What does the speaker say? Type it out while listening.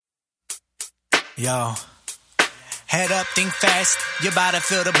Yo, head up, think fast, you're about to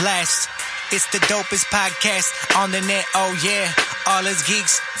feel the blast. It's the dopest podcast on the net, oh yeah. All us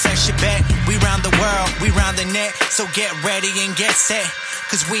geeks, fresh your bet. We round the world, we round the net. So get ready and get set,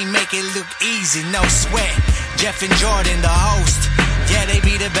 cause we make it look easy, no sweat. Jeff and Jordan, the host, yeah, they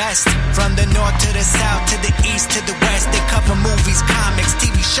be the best. From the north to the south, to the east to the west. They cover movies, comics,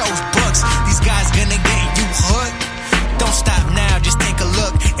 TV shows, books. These guys gonna get you hooked. Don't stop now, just take a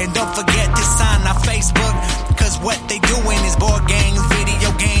look. And don't forget to sign our Facebook, cause what they doing is board games, video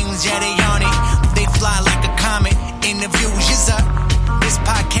games, yeah, they on it. They fly like a comet, interviews is up. This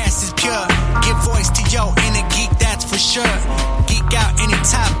podcast is pure, give voice to your inner geek, that's for sure. Geek out any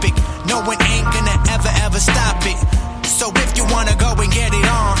topic, no one ain't gonna ever stop it. So if you wanna go and get it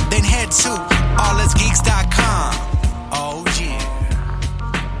on, then head to allusgeeks.com. Oh yeah.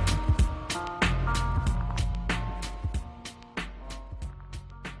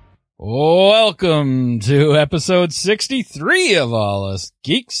 Welcome to episode 63 of All Us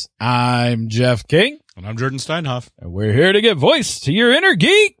Geeks. I'm Jeff King. And I'm Jordan Steinhoff. And we're here to give voice to your inner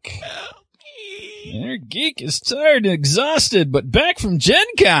geek. Inner geek is tired and exhausted, but back from Gen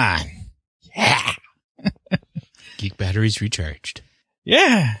Con. Yeah. Geek batteries recharged.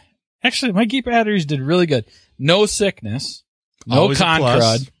 Yeah. Actually, my geek batteries did really good. No sickness. No Always a con plus.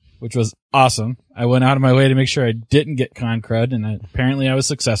 crud, which was awesome. I went out of my way to make sure I didn't get con crud, and apparently I was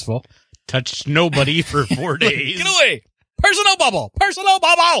successful. Touched nobody for 4 days. Get away! Personal bubble! Personal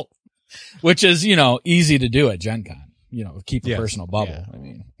bubble! Which is, easy to do at Gen Con. Keep a Yes. personal bubble. Yeah. I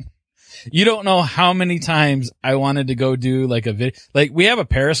mean, you don't know how many times I wanted to go do like a video. Like, we have a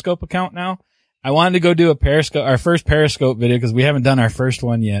Periscope account now. I wanted to go do our first Periscope video because we haven't done our first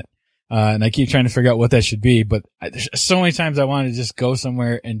one yet. And I keep trying to figure out what that should be, but there's so many times I wanted to just go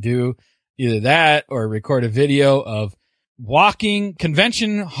somewhere and do either that or record a video of walking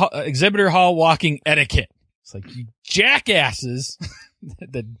exhibitor hall walking etiquette. It's like, you jackasses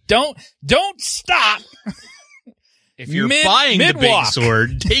that don't stop. If you're buying the big mid-walk.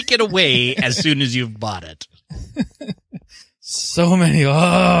 sword, take it away as soon as you've bought it. So many,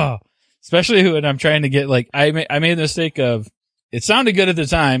 especially when I'm trying to get, like, I made the mistake of, it sounded good at the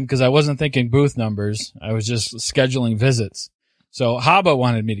time because I wasn't thinking booth numbers. I was just scheduling visits. So Haba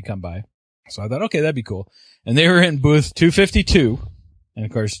wanted me to come by. So I thought, okay, that'd be cool. And they were in booth 252. And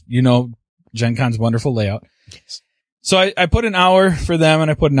of course, Gen Con's wonderful layout. Yes. So I put an hour for them and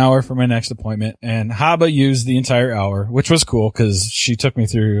I put an hour for my next appointment, and Haba used the entire hour, which was cool because she took me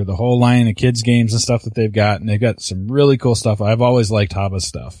through the whole line of kids games and stuff that they've got. And they've got some really cool stuff. I've always liked Haba's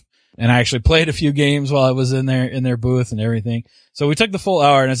stuff. And I actually played a few games while I was in their booth and everything. So we took the full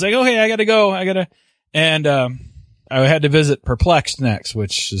hour, and it's like, oh, hey, I gotta go. And, I had to visit Perplexed next,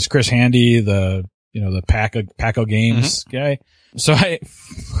 which is Chris Handy, the Paco Games guy. So I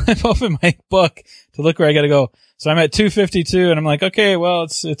opened my book to look where I gotta go. So I'm at 252, and I'm like, okay, well,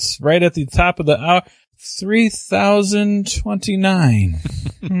 it's right at the top of the hour.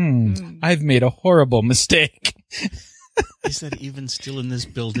 3,029. I've made a horrible mistake. Is that even still in this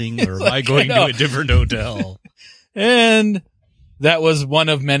building, or am I going to a different hotel? And that was one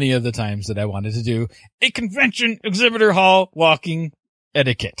of many of the times that I wanted to do a convention exhibitor hall walking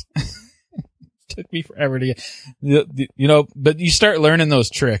etiquette. Took me forever to get, but you start learning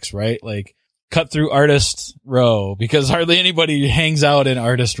those tricks, right? Like, cut through artist row, because hardly anybody hangs out in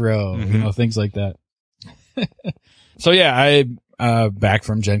artist row, things like that. So yeah, I'm back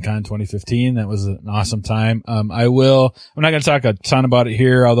from Gen Con 2015. That was an awesome time. I'm not going to talk a ton about it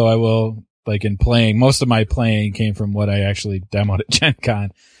here, although I will, like, in playing. Most of my playing came from what I actually demoed at Gen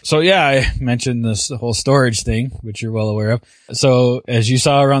Con. So yeah, I mentioned this whole storage thing, which you're well aware of. So as you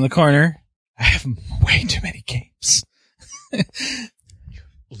saw around the corner, I have way too many games.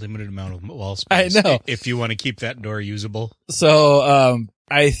 Limited amount of wall space. I know. If you want to keep that door usable. So,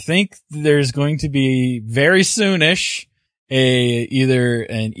 I think there's going to be very soonish either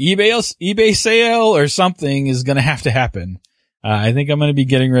an eBay sale or something is going to have to happen. I think I'm going to be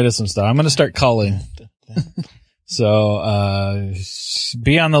getting rid of some stuff. I'm going to start culling. So,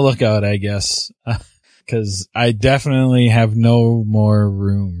 be on the lookout, I guess. Cause I definitely have no more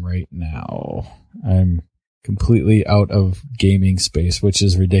room right now. I'm completely out of gaming space, which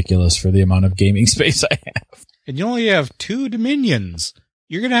is ridiculous for the amount of gaming space I have. And you only have 2 Dominions.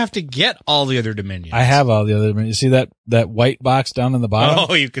 You're going to have to get all the other Dominions. I have all the other Dominions. You see that white box down in the bottom?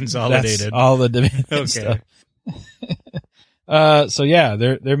 Oh, you consolidated. That's all the Dominion Okay. stuff. So yeah,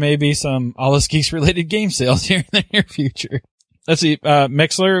 there may be some All Us Geeks related game sales here in the near future. Let's see,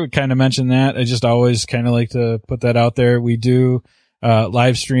 Mixler, we kind of mentioned that. I just always kind of like to put that out there. We do,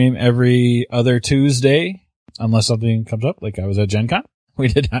 live stream every other Tuesday, unless something comes up, like I was at Gen Con. We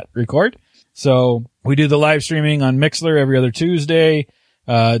did not record. So we do the live streaming on Mixlr every other Tuesday.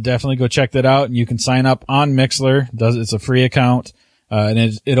 Definitely go check that out, and you can sign up on Mixlr. It's a free account,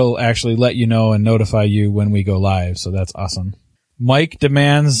 and it'll actually let you know and notify you when we go live. So that's awesome. Mike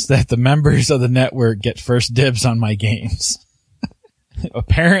demands that the members of the network get first dibs on my games.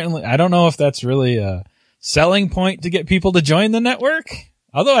 Apparently, I don't know if that's really a selling point to get people to join the network,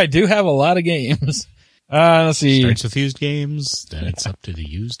 although I do have a lot of games. Let's see. Starts with used games, then it's up to the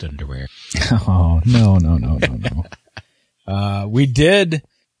used underwear. Oh, no. We did,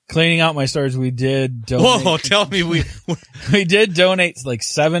 cleaning out my storage, we did donate. Whoa, tell me we did donate like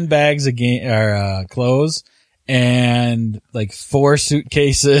 7 bags of clothes and like 4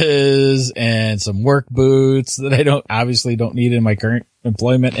 suitcases and some work boots that I obviously don't need in my current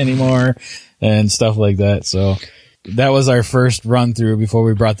employment anymore and stuff like that. So that was our first run through before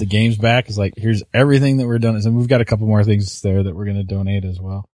we brought the games back. It's like, here's everything that we're donating. And we've got a couple more things there that we're going to donate as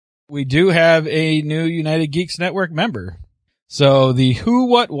well. We do have a new United Geeks Network member. So the Who,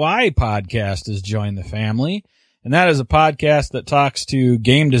 What, Why podcast has joined the family. And that is a podcast that talks to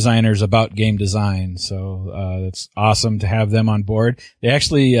game designers about game design. So, it's awesome to have them on board. They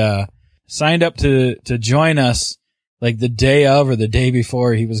actually, signed up to join us like the day of or the day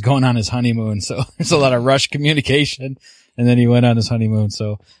before he was going on his honeymoon. So there's a lot of rush communication, and then he went on his honeymoon.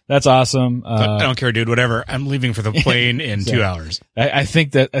 So that's awesome. I don't care, dude. Whatever. I'm leaving for the plane in 2 hours. I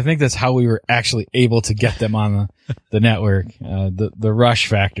think that's how we were actually able to get them on the network. The rush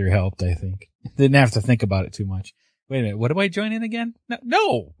factor helped, I think. Didn't have to think about it too much. Wait a minute. What do I join in again?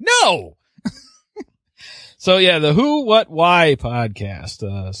 No. So yeah, the Who, What, Why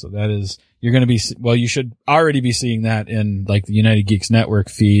podcast. So that is, you're going to be, well, you should already be seeing that in like the United Geeks Network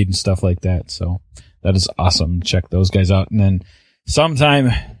feed and stuff like that. So that is awesome. Check those guys out. And then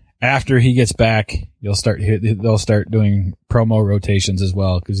sometime after he gets back, they'll start doing promo rotations as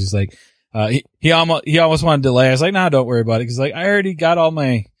well. Cause he's like, he almost wanted to delay. I was like, nah, don't worry about it. Cause like, I already got all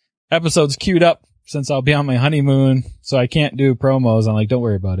my episodes queued up since I'll be on my honeymoon. So I can't do promos. I'm like, don't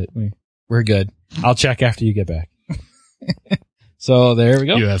worry about it. We're good. I'll check after you get back. So there we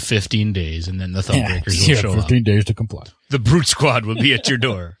go. You have 15 days, and then the Thumbbreakers will show 15 days to comply. The Brute Squad will be at your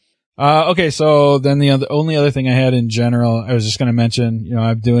door. Okay, so then the only other thing I had in general, I was just going to mention,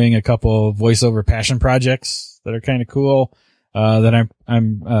 I'm doing a couple voiceover passion projects that are kind of cool, that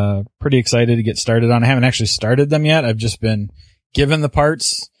I'm pretty excited to get started on. I haven't actually started them yet. I've just been given the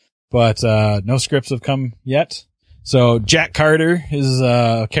parts, but no scripts have come yet. So Jack Carter is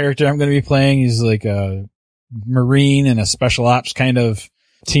a character I'm going to be playing. He's like a Marine in a special ops kind of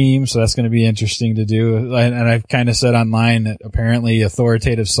team. So that's going to be interesting to do. And I've kind of said online that apparently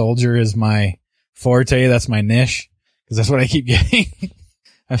authoritative soldier is my forte. That's my niche because that's what I keep getting.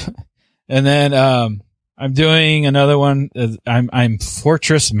 And then, I'm doing another one. I'm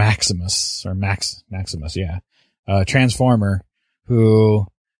Fortress Maximus or Maximus. Yeah. Transformer who,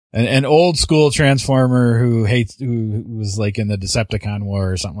 an old school Transformer who was like in the Decepticon war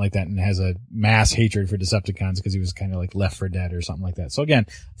or something like that and has a mass hatred for Decepticons because he was kind of like Left 4 Dead or something like that. So again,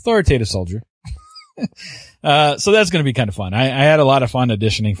 authoritative soldier. So that's going to be kind of fun. I had a lot of fun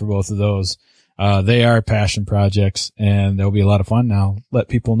auditioning for both of those. They are passion projects and they'll be a lot of fun. Now let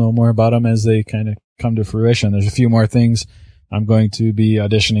people know more about them as they kind of come to fruition. There's a few more things I'm going to be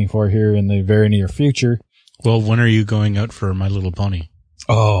auditioning for here in the very near future. Well, when are you going out for My Little Pony?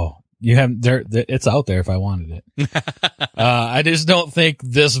 Oh, you have there. It's out there if I wanted it. I just don't think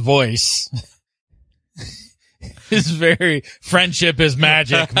this voice is very friendship is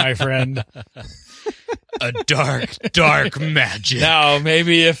magic, my friend. A dark magic. Now,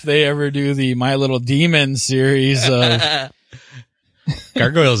 maybe if they ever do the My Little Demon series of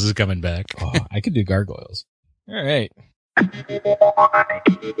Gargoyles is coming back. Oh, I could do Gargoyles. All right.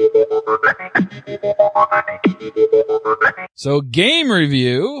 So game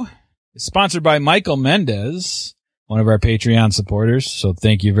review is sponsored by Michael Mendez, one of our Patreon supporters. So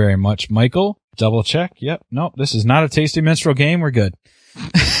thank you very much, Michael. Double check. Yep. Nope. This is not a Tasty Minstrel game. We're good.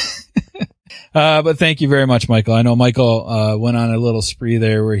 But thank you very much, Michael. I know Michael, went on a little spree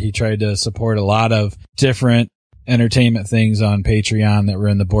there where he tried to support a lot of different entertainment things on Patreon that were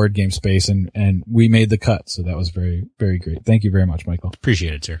in the board game space, and we made the cut. So that was very, very great. Thank you very much, Michael.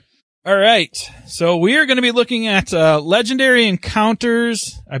 Appreciate it, sir. All right. So we are going to be looking at, Legendary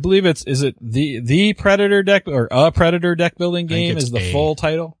Encounters. I believe is it the Predator deck or a Predator deck building game is the full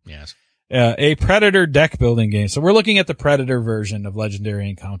title? Yes. A Predator deck building game. So we're looking at the Predator version of Legendary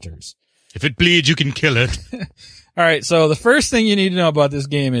Encounters. If it bleeds, you can kill it. All right. So the first thing you need to know about this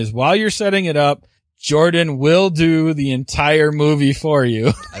game is while you're setting it up, Jordan will do the entire movie for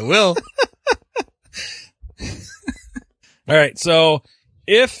you. I will. All right. So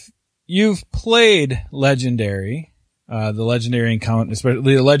if you've played Legendary, the Legendary Encounter,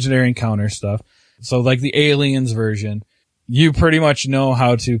 especially the Legendary Encounter stuff. So like the Aliens version, you pretty much know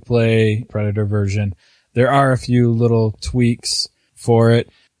how to play Predator version. There are a few little tweaks for it,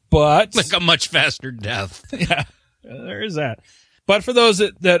 but like a much faster death. Yeah, there is that. But for those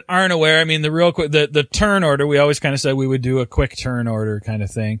that aren't aware, I mean, the real quick, the turn order, we always kind of said we would do a quick turn order kind of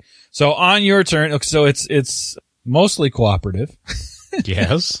thing. So on your turn, so it's mostly cooperative.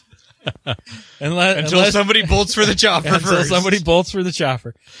 Yes. Until somebody bolts for the chopper first. Until somebody bolts for the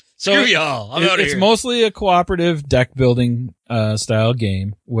chopper. So screw y'all. I'm out of here. It's mostly a cooperative deck building style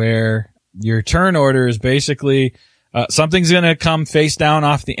game where your turn order is basically something's going to come face down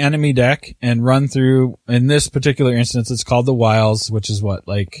off the enemy deck and run through. In this particular instance, it's called the Wilds, which is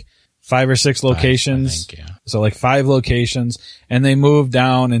like 5 or 6 locations. I think, yeah. So like 5 locations, and they move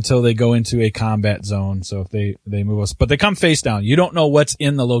down until they go into a combat zone. So if they move us, but they come face down. You don't know what's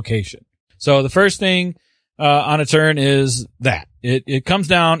in the location. So the first thing on a turn is that it comes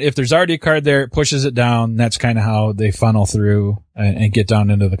down. If there's already a card there, it pushes it down. That's kind of how they funnel through and get down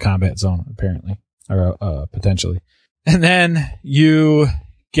into the combat zone, apparently, or potentially. And then you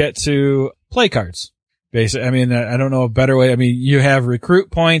get to play cards. Basically, I mean, I don't know a better way. I mean, you have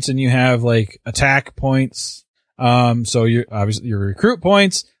recruit points and you have like attack points. So obviously your recruit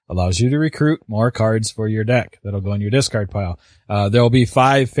points allows you to recruit more cards for your deck that'll go in your discard pile. There'll be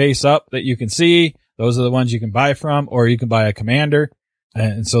 5 face up that you can see. Those are the ones you can buy from, or you can buy a commander.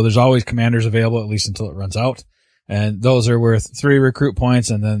 And so there's always commanders available, at least until it runs out. And those are worth 3 recruit points.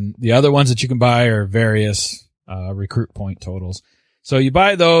 And then the other ones that you can buy are various recruit point totals. So you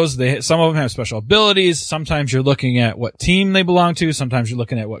buy those. Some of them have special abilities. Sometimes you're looking at what team they belong to. Sometimes you're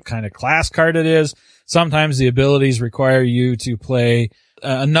looking at what kind of class card it is. Sometimes the abilities require you to play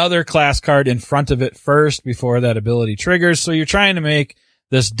another class card in front of it first before that ability triggers. So you're trying to make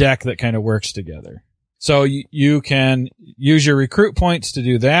this deck that kind of works together. So you can use your recruit points to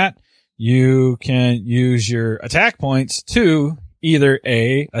do that. You can use your attack points to either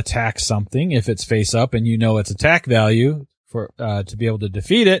attack something if it's face up and you know its attack value for to be able to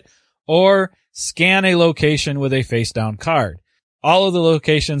defeat it, or scan a location with a face down card. All of the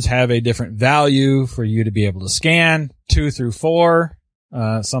locations have a different value for you to be able to scan, 2 through 4,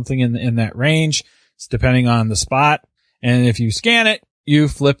 something in that range. It's depending on the spot. And if you scan it, you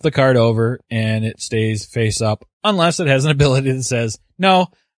flip the card over and it stays face up unless it has an ability that says, no,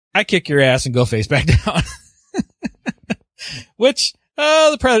 I kick your ass and go face back down. Which,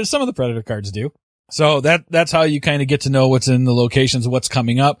 some of the Predator cards do. So that's how you kind of get to know what's in the locations, what's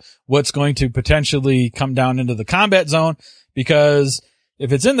coming up, what's going to potentially come down into the combat zone. Because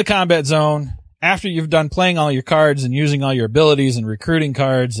if it's in the combat zone, after you've done playing all your cards and using all your abilities and recruiting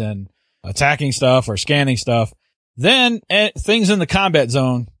cards and attacking stuff or scanning stuff, then things in the combat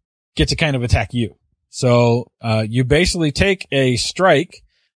zone get to kind of attack you. So, you basically take a strike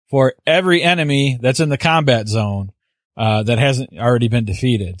for every enemy that's in the combat zone, that hasn't already been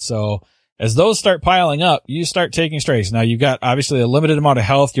defeated. So as those start piling up, you start taking strikes. Now you've got obviously a limited amount of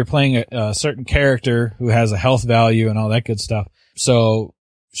health. You're playing a certain character who has a health value and all that good stuff. So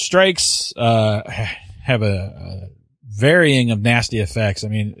strikes, have a varying of nasty effects. I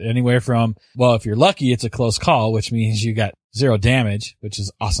mean, anywhere from, well, if you're lucky, it's a close call, which means you got 0 damage, which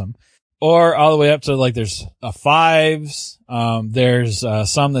is awesome. Or all the way up to like there's 5s. There's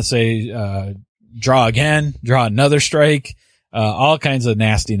some that say draw again, draw another strike, all kinds of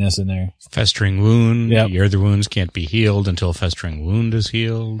nastiness in there. Festering wound. Yep. Your other wounds can't be healed until festering wound is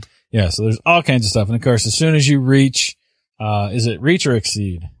healed. Yeah, so there's all kinds of stuff. And of course, as soon as you reach, is it reach or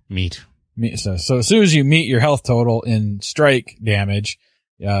exceed? Meet. So as soon as you meet your health total in strike damage,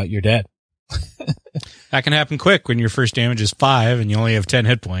 you're dead. That can happen quick when your first damage is 5 and you only have 10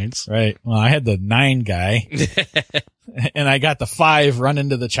 hit points. Right. Well, I had the 9 guy and I got the 5 run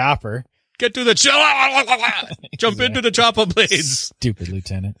into the chopper. Get to the jump into the chopper blades. Stupid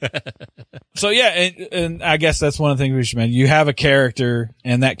lieutenant. So yeah, and I guess that's one of the things we should mention. You have a character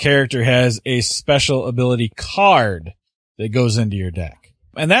and that character has a special ability card that goes into your deck.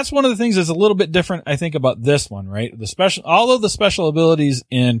 And that's one of the things that's a little bit different, I think, about this one, right? All of the special abilities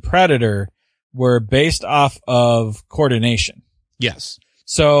in Predator were based off of coordination. Yes.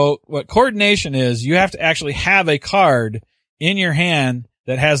 So what coordination is, you have to actually have a card in your hand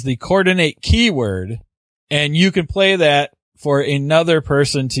that has the coordinate keyword, and you can play that for another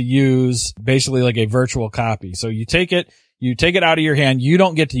person to use, basically like a virtual copy. So you take it out of your hand, you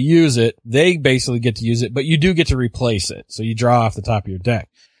don't get to use it, they basically get to use it, but you do get to replace it. So you draw off the top of your deck.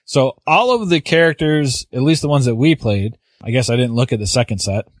 So all of the characters, at least the ones that we played, I guess I didn't look at the second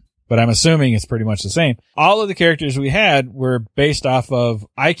set, but I'm assuming it's pretty much the same. All of the characters we had were based off of,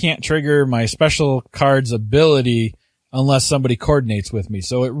 I can't trigger my special card's ability unless somebody coordinates with me.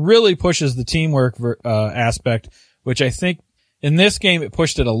 So it really pushes the teamwork aspect, which I think in this game it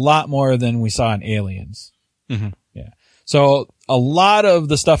pushed it a lot more than we saw in Aliens. Mm-hmm. Yeah. So a lot of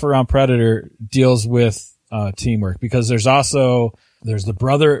the stuff around Predator deals with teamwork, because there's the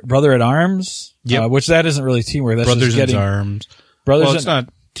brother at arms, which that isn't really teamwork. That's Brothers just getting in arms. brothers. Well, it's not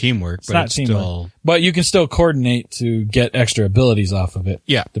teamwork, but it's still. But you can still coordinate to get extra abilities off of it.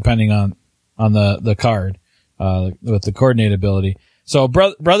 Yeah. Depending on the card, with the coordinate ability. So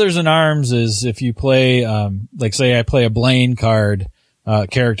Brothers in Arms is if you play, like say I play a Blaine card,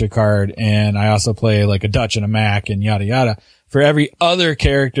 character card, and I also play like a Dutch and a Mac and yada yada. For every other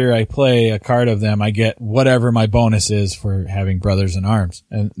character I play a card of them, I get whatever my bonus is for having Brothers in Arms.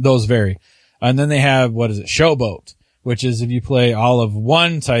 And those vary. And then they have, Showboat, which is if you play all of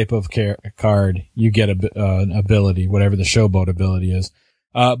one type of card, you get an ability, whatever the Showboat ability is.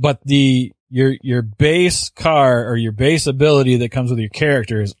 But your base card or your base ability that comes with your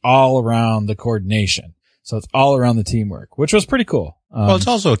character is all around the coordination. So it's all around the teamwork, which was pretty cool. Well, it's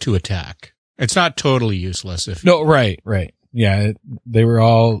also to attack. It's not totally useless Right. Yeah, they were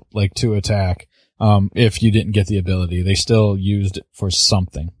all like to attack. If you didn't get the ability, they still used it for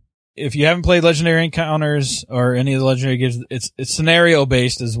something. If you haven't played Legendary Encounters or any of the Legendary games, it's scenario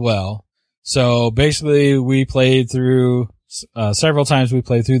based as well. So basically we played through, several times we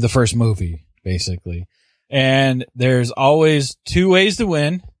played through the first movie, basically. And there's always two ways to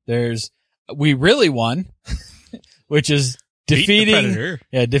win. We really won, which is defeating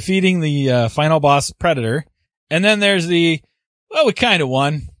the final boss Predator. And then there's we kind of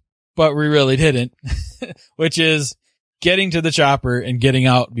won, but we really didn't, which is getting to the chopper and getting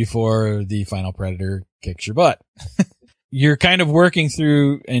out before the final Predator kicks your butt. You're kind of working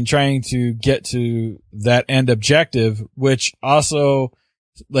through and trying to get to that end objective, which also,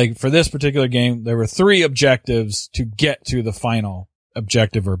 like for this particular game, there were 3 objectives to get to the final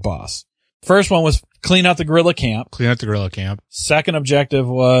objective or boss. First one was clean out the guerrilla camp. Second objective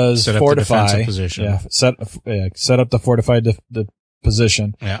was fortify. Set up the defensive position. Yeah, set up the fortified the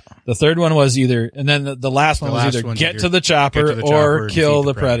position. Yeah. The third one was and then the last one was either get to the chopper or kill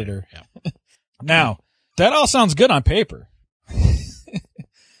the predator. Yeah. Now, that all sounds good on paper.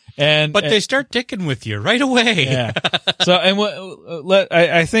 But they start ticking with you right away. Yeah. So,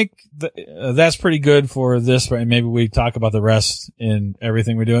 I think that's pretty good for this, and maybe we talk about the rest in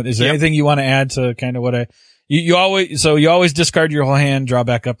everything we're doing. Is there anything you want to add to kind of what you always discard your whole hand, draw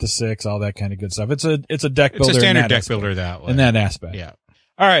back up to 6, all that kind of good stuff. It's a deck builder. It's a standard deck builder that way. In that aspect. Yeah.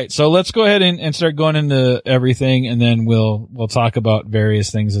 All right. So let's go ahead and start going into everything, and then we'll talk about various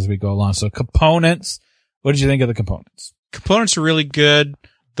things as we go along. So components. What did you think of the components? Components are really good.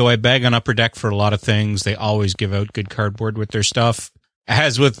 Though I bag on Upper Deck for a lot of things, they always give out good cardboard with their stuff.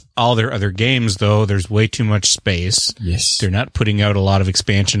 As with all their other games, though, there's way too much space. Yes. They're not putting out a lot of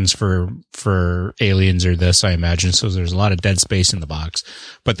expansions for Aliens or this, I imagine, so there's a lot of dead space in the box.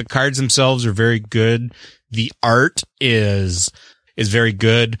 But the cards themselves are very good. The art is very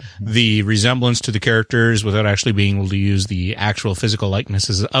good. The resemblance to the characters without actually being able to use the actual physical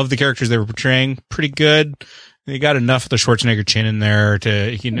likenesses of the characters they were portraying, pretty good. They got enough of the Schwarzenegger chin in there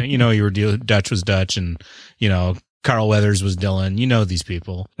to, you were Dutch was Dutch and, Carl Weathers was Dylan. These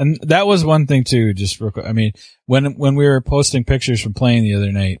people. And that was one thing too, just real quick. I mean, when we were posting pictures from playing the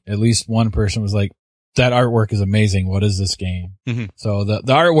other night, at least one person was like, that artwork is amazing. What is this game? Mm-hmm. So the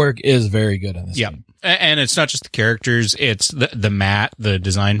artwork is very good in this game. And it's not just the characters. It's the mat, the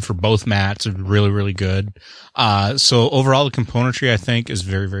design for both mats are really, really good. So overall the componentry I think is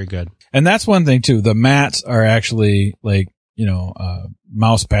very, very good. And that's one thing too. The mats are actually like,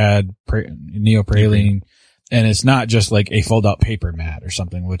 mouse pad, neoprene, and it's not just like a fold out paper mat or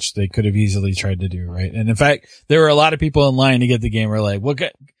something, which they could have easily tried to do, right? And in fact, there were a lot of people in line to get the game were like,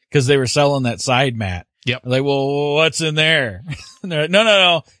 because they were selling that side mat. Yep. Like, well, what's in there? And they're like,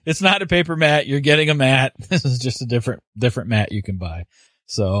 no. It's not a paper mat. You're getting a mat. This is just a different mat you can buy.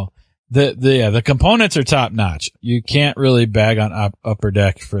 So the components are top notch. You can't really bag on Upper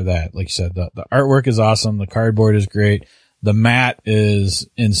Deck for that. Like you said, the artwork is awesome. The cardboard is great. The mat is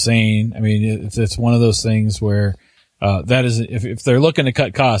insane. I mean, it's one of those things where, that is, if they're looking to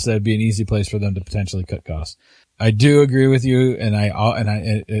cut costs, that'd be an easy place for them to potentially cut costs. I do agree with you, and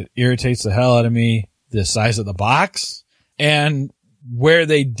it irritates the hell out of me, the size of the box and where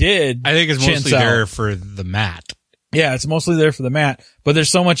they did. I think it's mostly there for the mat. Yeah, it's mostly there for the mat, but there's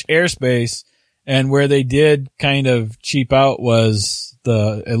so much airspace, and where they did kind of cheap out was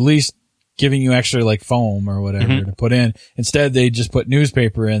at least giving you extra like foam or whatever to put in. Instead, they just put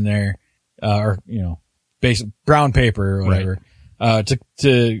newspaper in there, or, you know, basic brown paper or whatever,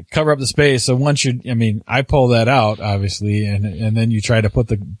 to cover up the space. So once I pull that out, obviously, and then you try to put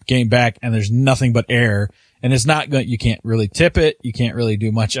the game back and there's nothing but air, and it's not going, you can't really tip it. You can't really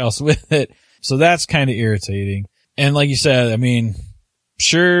do much else with it. So that's kind of irritating. And like you said, I mean,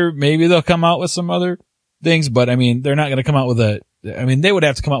 sure, maybe they'll come out with some other things, but I mean, they're not going to come out with they would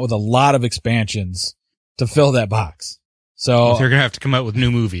have to come out with a lot of expansions to fill that box. So they're going to have to come out with new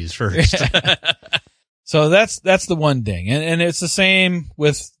movies first. So that's the one thing. And it's the same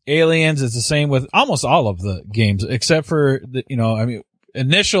with Aliens. It's the same with almost all of the games, except for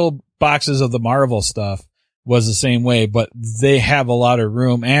initial boxes of the Marvel stuff was the same way, but they have a lot of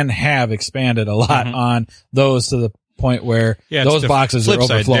room and have expanded a lot on those to the point where those boxes are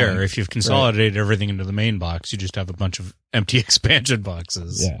overflowing. There. If you've consolidated everything into the main box, you just have a bunch of empty expansion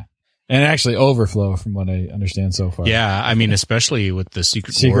boxes. Yeah. And actually overflow from what I understand so far. Yeah. I mean, especially with the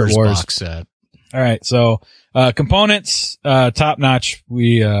Secret Wars box set. All right. So, components, top notch.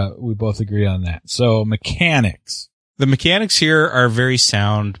 We both agree on that. So mechanics. The mechanics here are very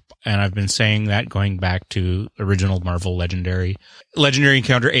sound. And I've been saying that going back to original Marvel Legendary. Legendary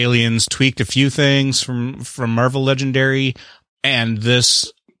Encounter Aliens tweaked a few things from Marvel Legendary, and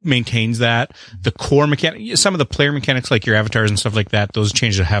this maintains that. The core mechanic, some of the player mechanics like your avatars and stuff like that, those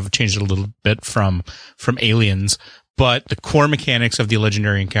have changed a little bit from Aliens, but the core mechanics of the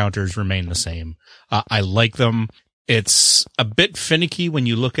Legendary Encounters remain the same. I like them. It's a bit finicky when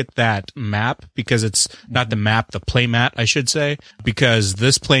you look at that map, because it's not the map, the playmat, I should say, because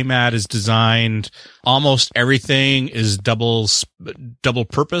this playmat is designed, almost everything is double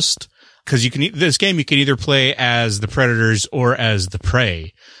purposed. Because this game you can either play as the predators or as the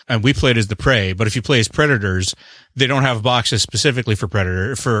prey. And we played as the prey, but if you play as predators, they don't have boxes specifically for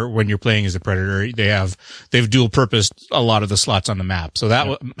predator, for when you're playing as a predator. They've dual purposed a lot of the slots on the map. So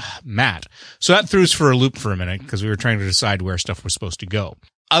that, So that threw us for a loop for a minute, because we were trying to decide where stuff was supposed to go.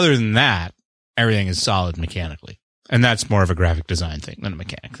 Other than that, everything is solid mechanically. And that's more of a graphic design thing than a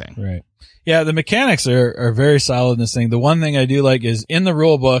mechanic thing. Right. Yeah, the mechanics are very solid in this thing. The one thing I do like is in the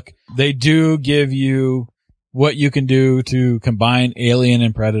rule book, they do give you what you can do to combine Alien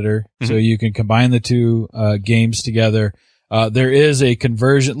and Predator. So you can combine the two games together. There is a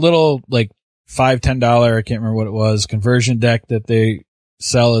conversion, little like $5, $10, I can't remember what it was, conversion deck that they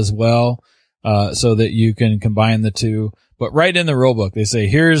sell as well, so that you can combine the two. But right in the rule book, they say,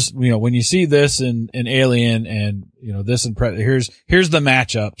 here's, when you see this in Alien and, this in Predator, here's the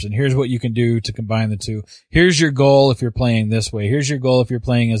matchups, and here's what you can do to combine the two. Here's your goal if you're playing this way. Here's your goal if you're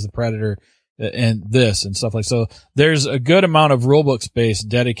playing as the Predator and this and stuff like so. There's a good amount of rule book space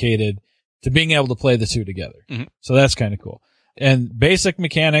dedicated to being able to play the two together. So that's kind of cool. And basic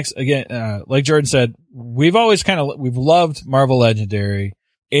mechanics, again, like Jordan said, we've loved Marvel Legendary.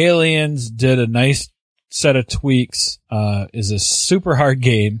 Aliens did a nice set of tweaks, is a super hard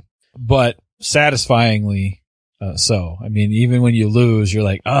game, but satisfyingly so. I mean, even when you lose, you're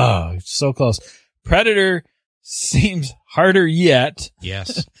like, oh, so close. Predator seems harder yet.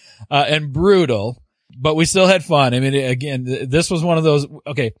 Yes. And brutal, but we still had fun. I mean, again, this was one of those,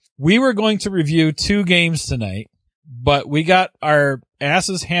 okay, we were going to review 2 games tonight, but we got our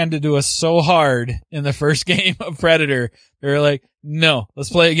asses handed to us so hard in the first game of Predator. They were like, no, let's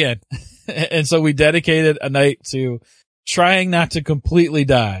play again. And so we dedicated a night to trying not to completely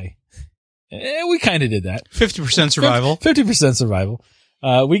die. And we kind of did that. 50% survival. 50% survival.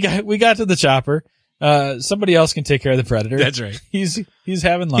 We got to the chopper. Somebody else can take care of the Predator. That's right. He's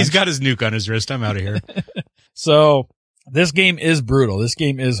having lunch. He's got his nuke on his wrist. I'm out of here. So this game is brutal. This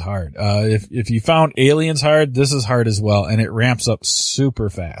game is hard. If you found Aliens hard, this is hard as well. And it ramps up super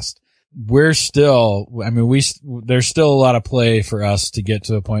fast. There's still a lot of play for us to get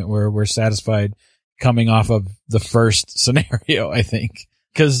to a point where we're satisfied coming off of the first scenario, I think.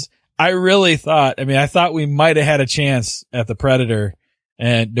 Cause I really thought we might have had a chance at the Predator,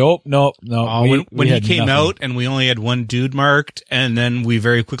 and nope. When he came out and we only had 1 dude marked, and then we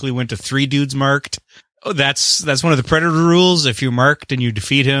very quickly went to 3 dudes marked. Oh, that's one of the Predator rules. If you're marked and you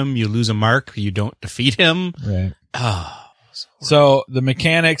defeat him, you lose a mark. You don't defeat him. Right. So the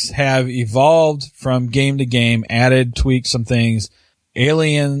mechanics have evolved from game to game, added, tweaked some things.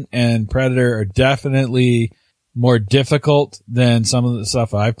 Alien and Predator are definitely more difficult than some of the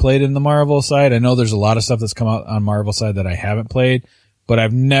stuff I've played in the Marvel side. I know there's a lot of stuff that's come out on Marvel side that I haven't played, but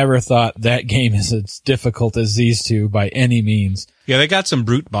I've never thought that game is as difficult as these two by any means. Yeah, they got some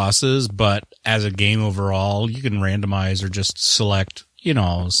brute bosses, but as a game overall, you can randomize or just select,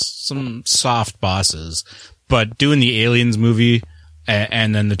 some soft bosses. But doing the Aliens movie,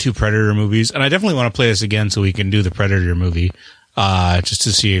 and then the 2 Predator movies. And I definitely want to play this again so we can do the Predator movie, just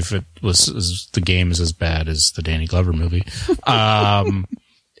to see if the game is as bad as the Danny Glover movie.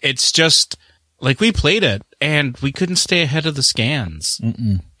 It's just like we played it and we couldn't stay ahead of the scans.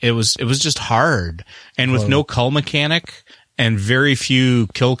 Mm-mm. It was just hard, and with no cull mechanic and very few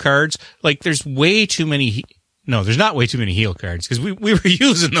kill cards, like there's way too many. No, there's not way too many heal cards because we were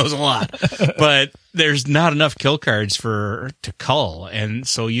using those a lot, but there's not enough kill cards to cull. And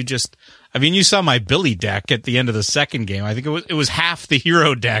so you saw my Billy deck at the end of the second game. I think it was half the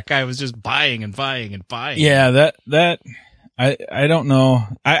hero deck. I was just buying and buying and buying. Yeah, I don't know.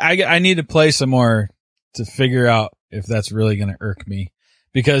 I need to play some more to figure out if that's really going to irk me,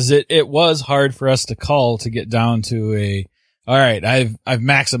 because it was hard for us to cull to get down to all right, I've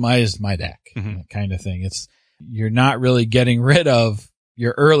maximized my deck kind of thing. You're not really getting rid of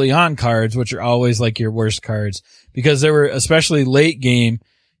your early on cards, which are always like your worst cards, because there were, especially late game,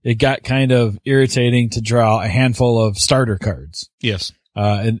 it got kind of irritating to draw a handful of starter cards. Yes.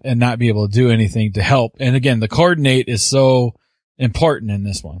 And not be able to do anything to help. And again, the coordinate is so important in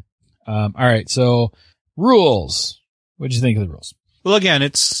this one. All right. So rules. What'd you think of the rules? Well, again,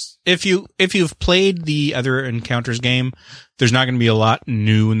 it's, if you've played the other Encounters game, there's not going to be a lot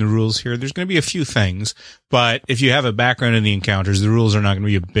new in the rules here. There's going to be a few things, but if you have a background in the Encounters, the rules are not going to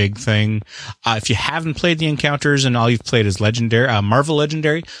be a big thing. If you haven't played the Encounters and all you've played is Marvel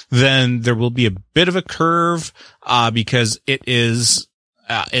Legendary, then there will be a bit of a curve, because it's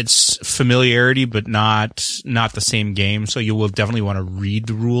familiarity, but not the same game. So you will definitely want to read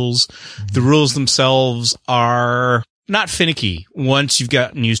the rules. The rules themselves are not finicky once you've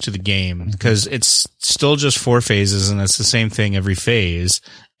gotten used to the game, because it's still just 4 phases and it's the same thing every phase.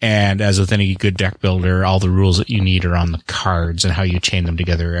 And as with any good deck builder, all the rules that you need are on the cards, and how you chain them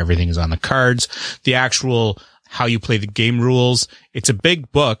together, everything is on the cards. The actual how you play the game rules, it's a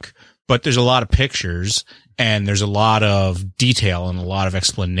big book, but there's a lot of pictures and there's a lot of detail and a lot of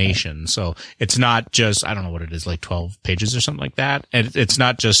explanation. So it's not just, I don't know what it is, like 12 pages or something like that. And it's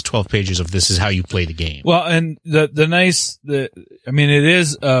not just 12 pages of this is how you play the game. Well, and it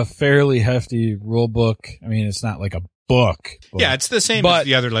is a fairly hefty rule book. I mean, it's not like a book. Yeah, it's the same as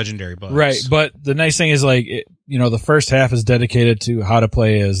the other Legendary books. Right. But the nice thing is, like, the first half is dedicated to how to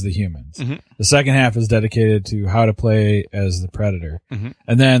play as the humans. Mm-hmm. The second half is dedicated to how to play as the Predator. Mm-hmm.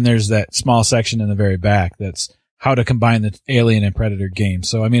 And then there's that small section in the very back that's how to combine the Alien and Predator games.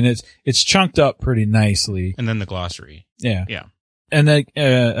 So, I mean, it's chunked up pretty nicely. And then the glossary. Yeah. Yeah. And then,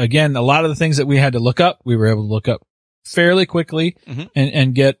 again, a lot of the things that we had to look up, we were able to look up fairly quickly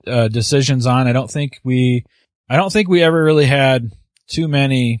and get decisions on. I don't think we ever really had too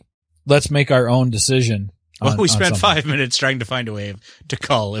many, let's make our own decision. Well, we spent 5 minutes trying to find a way to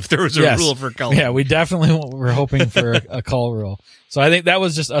cull if there was a rule for culling. Yeah, we definitely were hoping for a cull rule. So I think that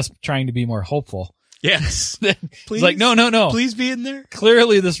was just us trying to be more hopeful. Yes. Please. It's like, no. Please be in there.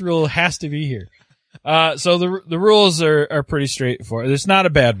 Clearly this rule has to be here. So the rules are pretty straightforward. It's not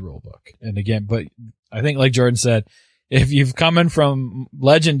a bad rule book. And again, but I think like Jordan said, if you've coming from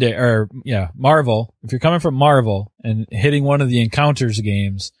Marvel, if you're coming from Marvel and hitting one of the Encounters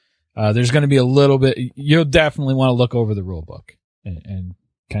games, there's going to be a little bit, you'll definitely want to look over the rule book and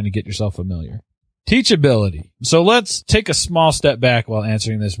kind of get yourself familiar. Teachability. So let's take a small step back while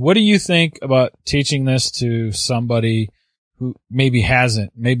answering this. What do you think about teaching this to somebody who maybe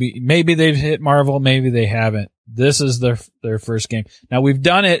hasn't? Maybe they've hit Marvel, maybe they haven't. This is their first game. Now we've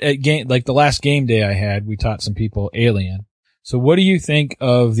done it at game, like the last game day I had, we taught some people Alien. So what do you think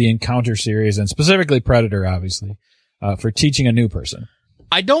of the Encounter series and specifically Predator, obviously, for teaching a new person?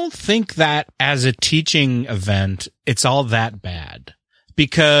 I don't think that as a teaching event, it's all that bad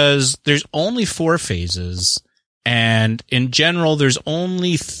because there's only 4 phases. And in general, there's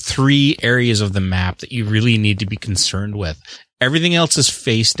only 3 areas of the map that you really need to be concerned with. Everything else is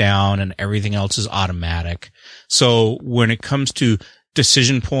face down and everything else is automatic. So when it comes to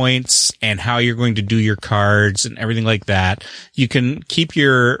decision points and how you're going to do your cards and everything like that, you can keep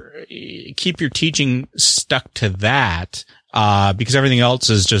your teaching stuck to that. Because everything else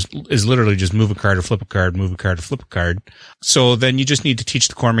is literally just move a card or flip a card, move a card or flip a card. So then you just need to teach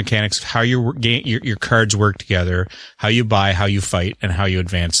the core mechanics of how your cards work together, how you buy, how you fight, and how you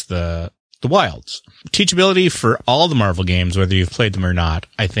advance the wilds. Teachability for all the Marvel games, whether you've played them or not,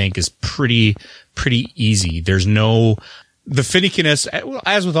 I think is pretty easy. There's no, the finickiness,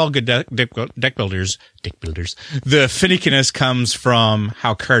 as with all good deck builders, the finickiness comes from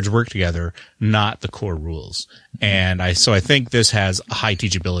how cards work together, not the core rules. And I think this has a high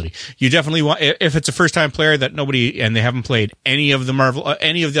teachability. You definitely want, if it's a first time player that and they haven't played any of the Marvel,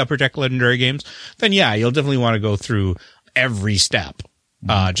 any of the Upper Deck Legendary games, then yeah, you'll definitely want to go through every step,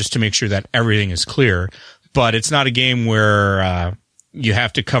 just to make sure that everything is clear. But it's not a game where, you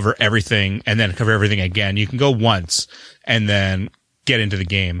have to cover everything and then cover everything again. You can go once and then get into the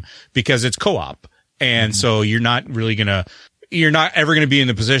game because it's co-op. And so you're not ever going to be in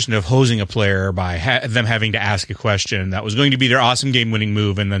the position of hosing a player by them having to ask a question that was going to be their awesome game winning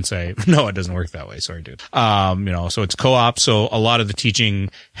move and then say, no, it doesn't work that way. Sorry, dude. So it's co-op. So a lot of the teaching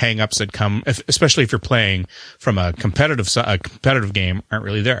hangups that come, especially if you're playing from a competitive game, aren't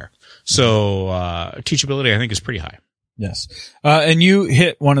really there. So, teachability, I think, is pretty high. Yes. And you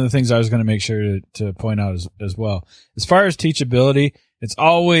hit one of the things I was going to make sure to point out as well. As far as teachability, it's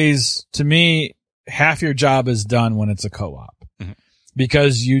always, to me, half your job is done when it's a co-op. Mm-hmm.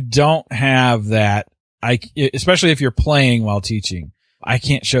 Because you don't have that, especially if you're playing while teaching. I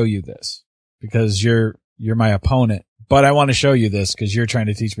can't show you this because you're my opponent, but I want to show you this because you're trying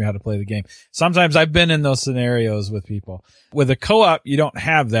to teach me how to play the game. Sometimes I've been in those scenarios with people. With a co-op, you don't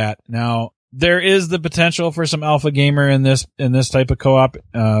have that. Now, there is the potential for some alpha gamer in this type of co-op,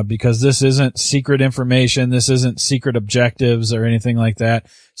 because this isn't secret information. This isn't secret objectives or anything like that.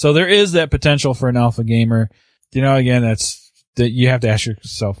 So there is that potential for an alpha gamer. Again, that you have to ask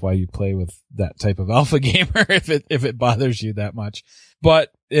yourself why you play with that type of alpha gamer if it bothers you that much.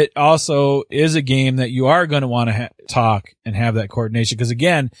 But it also is a game that you are going to want to talk and have that coordination. Cause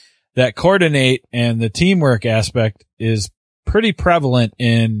again, that coordinate and the teamwork aspect is pretty prevalent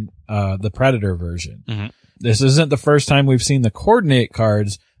in the Predator version. Mm-hmm. This isn't the first time we've seen the coordinate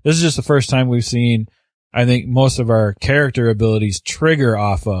cards. This is just the first time we've seen, I think, most of our character abilities trigger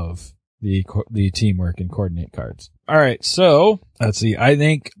off of the teamwork and coordinate cards. All right. So let's see. I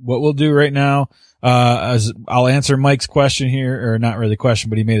think what we'll do right now, as I'll answer Mike's question here, or not really question,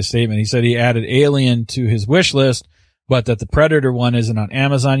 but he made a statement. He said he added Alien to his wish list, but that the Predator one isn't on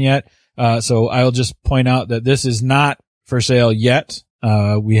Amazon yet. So I'll just point out that this is not for sale yet.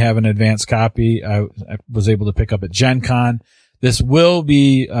 We have an advanced copy I was able to pick up at Gen Con. This will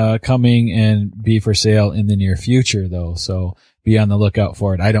be coming and be for sale in the near future, though, so be on the lookout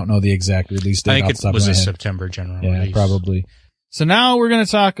for it. I don't know the exact release date. I think it was a September general release. Yeah, probably. So now we're going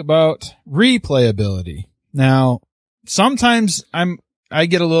to talk about replayability. Now, sometimes I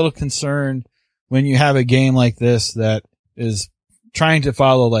get a little concerned when you have a game like this that is trying to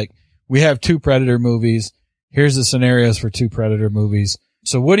follow, like, we have 2 Predator movies. Here's the scenarios for 2 Predator movies.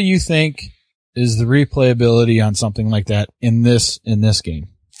 So what do you think is the replayability on something like that in this game?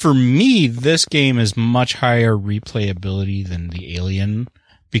 For me, this game is much higher replayability than the Alien,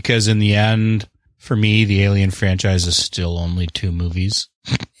 because in the end, for me, the Alien franchise is still only 2 movies.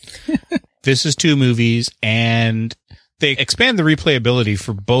 This is 2 movies, and they expand the replayability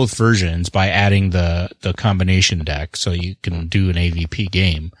for both versions by adding the combination deck, so you can do an AVP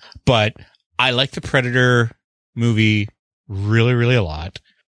game. But I like the Predator movie really, really a lot.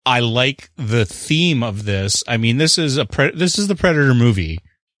 I like the theme of this. I mean, this is the Predator movie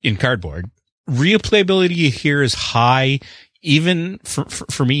in cardboard. Replayability here is high, even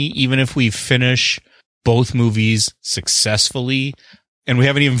for me, even if we finish both movies successfully, and we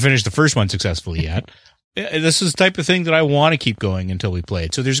haven't even finished the first one successfully yet. This is the type of thing that I want to keep going until we play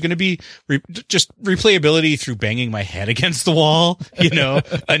it. So there's going to be just replayability through banging my head against the wall,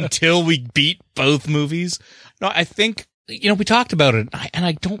 until we beat both movies. No, I think, we talked about it, and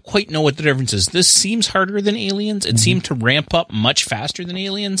I don't quite know what the difference is. This seems harder than Aliens. It seemed to ramp up much faster than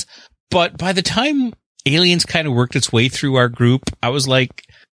Aliens. But by the time Aliens kind of worked its way through our group, I was like,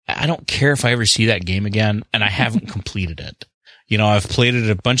 I don't care if I ever see that game again, and I haven't completed it. I've played it at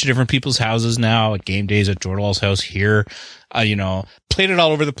a bunch of different people's houses now, at game days, at Jordal's house here. Played it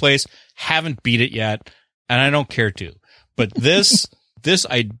all over the place. Haven't beat it yet, and I don't care to. But this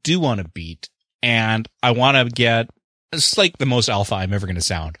I do want to beat, and I want to get, it's like the most alpha I'm ever going to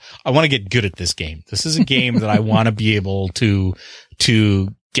sound. I want to get good at this game. This is a game that I want to be able to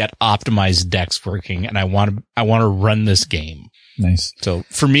get optimized decks working, and I want to run this game. Nice. So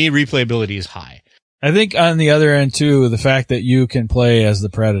for me, replayability is high. I think on the other end too, the fact that you can play as the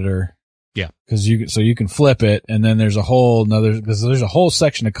Predator. Yeah. Cause you can flip it, and then there's a whole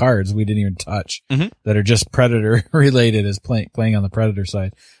section of cards we didn't even touch that are just Predator related as playing on the Predator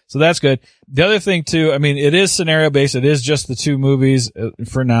side. So that's good. The other thing too, I mean, it is scenario based. It is just the 2 movies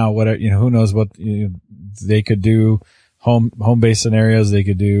for now. Who knows what they could do. Home based scenarios they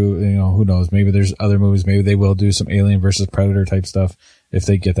could do, who knows? Maybe there's other movies. Maybe they will do some Alien versus Predator type stuff if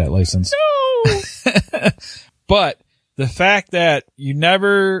they get that license. No! But the fact that you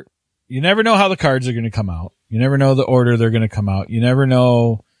never know how the cards are going to come out. You never know the order they're going to come out. You never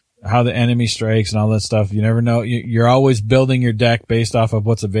know how the enemy strikes and all that stuff. You never know. You're always building your deck based off of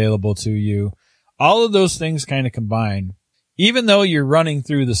what's available to you. All of those things kind of combine even though you're running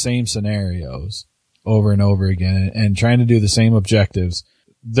through the same scenarios over and over again and trying to do the same objectives,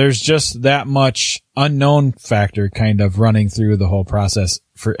 there's just that much unknown factor kind of running through the whole process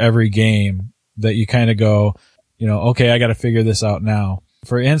for every game that you kind of go, okay, I got to figure this out now.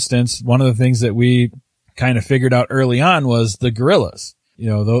 For instance, one of the things that we kind of figured out early on was the guerrillas.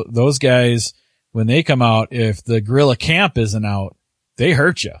 Those guys, when they come out, if the guerrilla camp isn't out, they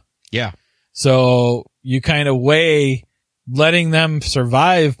hurt you. Yeah. So you kind of weigh letting them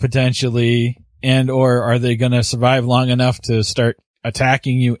survive potentially, and or are they going to survive long enough to start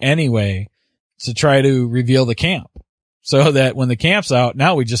attacking you anyway to try to reveal the camp, so that when the camp's out,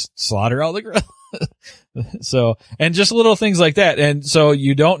 now we just slaughter all the guerrillas. So, and just little things like that. And so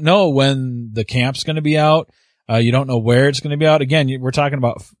you don't know when the camp's going to be out. You don't know where it's going to be out. Again, we're talking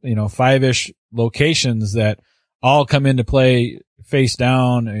about, 5-ish locations that all come into play face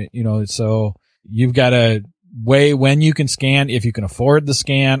down, so you've got to weigh when you can scan, if you can afford the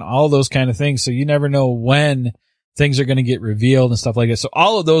scan, all those kind of things. So you never know when things are going to get revealed and stuff like that. So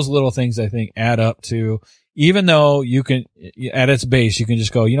all of those little things, I think, add up to, even though you can, at its base, you can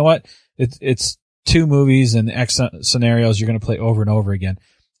just go, you know what? It's 2 movies and X scenarios you're going to play over and over again.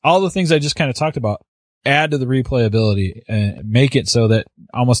 All the things I just kind of talked about add to the replayability and make it so that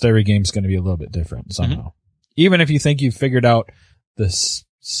almost every game is going to be a little bit different somehow. Mm-hmm. Even if you think you've figured out this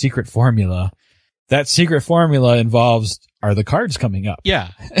secret formula, that secret formula involves, are the cards coming up? Yeah.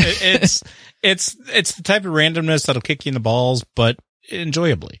 It's the type of randomness that'll kick you in the balls, but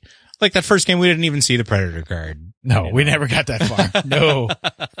enjoyably. Like that first game, we didn't even see the Predator card. No, we never got that far. No.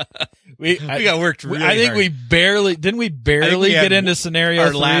 We got worked really I think hard. we barely get into scenario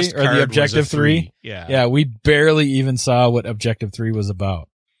 3 or the objective 3? Yeah. Yeah, we barely even saw what objective 3 was about.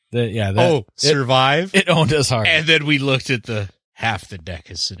 Survive? It owned us hard. And then we looked at half the deck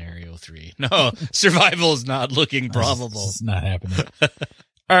is scenario 3. No, survival is not looking probable. It's not happening.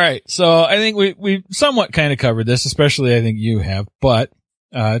 All right. So I think we somewhat kind of covered this, especially I think you have, but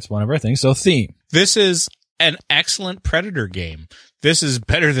it's one of our things. So theme. This is an excellent Predator game. This is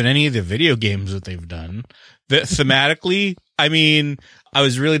better than any of the video games that they've done. Thematically, I mean, I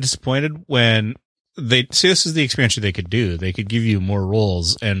was really disappointed when this is the expansion they could do. They could give you more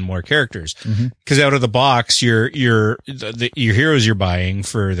roles and more characters. Because out of the box, your heroes you're buying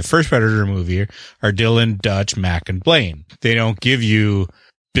for the first Predator movie are Dylan, Dutch, Mac, and Blaine. They don't give you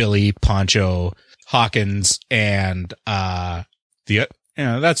Billy, Poncho, Hawkins, and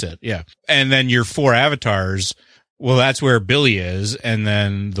that's it. Yeah. And then your 4 avatars, well, that's where Billy is, and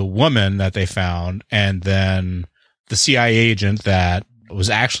then the woman that they found, and then the CIA agent that was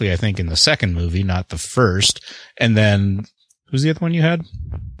actually, I think, in the second movie, not the first. And then who's the other one you had?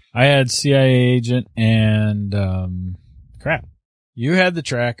 I had CIA agent and crap. You had the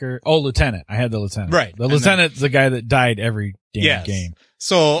tracker. Oh, lieutenant. I had the lieutenant. Right. The lieutenant's the guy that died every damn game.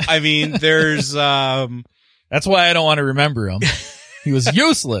 So I mean, there's that's why I don't want to remember him. He was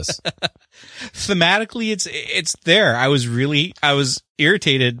useless. Thematically, it's there. I was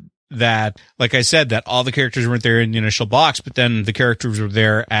irritated that, like I said, that all the characters weren't there in the initial box, but then the characters were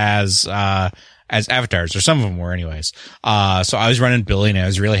there as avatars, or some of them were anyways. So I was running Billy and I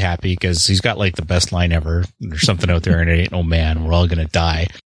was really happy because he's got like the best line ever. There's something out there and it ain't no man. We're all going to die.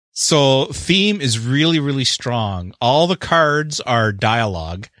 So theme is really, really strong. All the cards are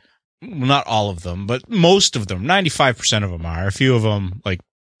dialogue. Well, not all of them, but most of them, 95% of them are. A few of them, like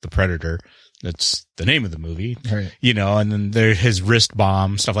the Predator, that's the name of the movie, right. And then there's his wrist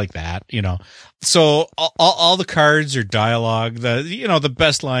bomb, stuff like that, So all the cards are dialogue, the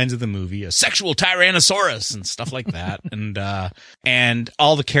best lines of the movie, a sexual Tyrannosaurus and stuff like that. and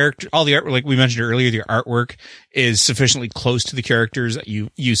all the art, like we mentioned earlier, the artwork is sufficiently close to the characters that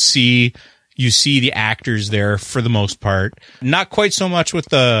you see the actors there for the most part. Not quite so much with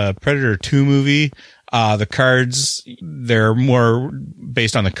the Predator 2 movie. The cards, they're more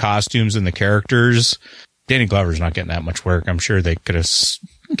based on the costumes and the characters. Danny Glover's not getting that much work. I'm sure they could have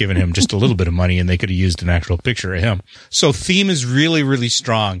given him just a little bit of money and they could have used an actual picture of him. So theme is really, really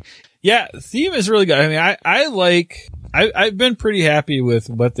strong. Yeah, theme is really good. I mean, I've been pretty happy with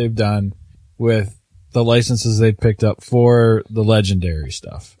what they've done with the licenses they've picked up for the legendary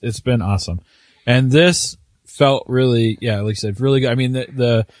stuff. It's been awesome. And this felt really, like I said, really good. I mean,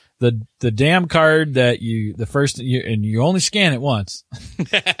 the damn card that you only scan it once.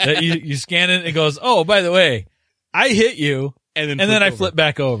 That you scan it and it goes, oh, by the way, I hit you. And then I flip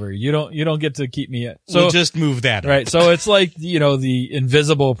back over. You don't get to keep me yet. So we'll just move that. Right. So it's like, the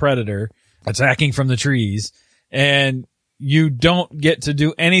invisible predator attacking from the trees, and you don't get to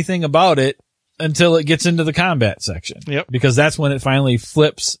do anything about it until it gets into the combat section. Yep. Because that's when it finally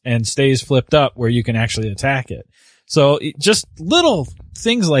flips and stays flipped up where you can actually attack it. So just little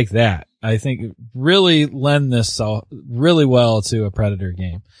things like that, I think, really lend this really well to a Predator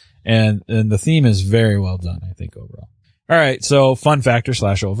game. And the theme is very well done, I think, overall. All right. So fun factor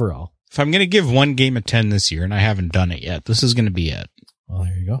 / overall. If I'm going to give one game a 10 this year, and I haven't done it yet, this is going to be it. Well,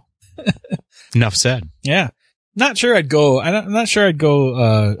 there you go. Enough said. Yeah. I'm not sure I'd go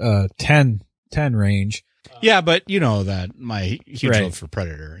 10 range. Yeah, but you know that my huge Right. love for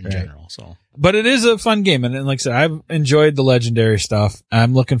Predator in general. So, But it is a fun game. And like I said, I've enjoyed the legendary stuff.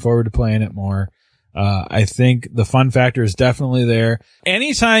 I'm looking forward to playing it more. I think the fun factor is definitely there.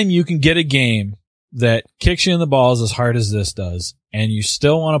 Anytime you can get a game that kicks you in the balls as hard as this does, and you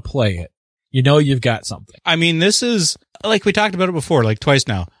still want to play it, you know you've got something. I mean, this is, like we talked about it before, like twice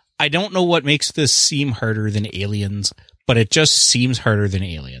now. I don't know what makes this seem harder than Aliens, but it just seems harder than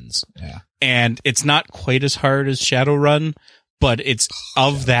Aliens. Yeah. And it's not quite as hard as Shadowrun, but it's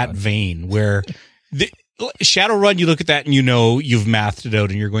of that vein where Shadowrun, you look at that and you know you've mathed it out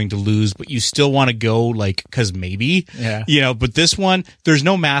and you're going to lose, but you still want to go like, cause maybe, but this one, there's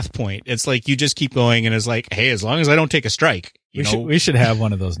no math point. It's like you just keep going and it's like, hey, as long as I don't take a strike, we should have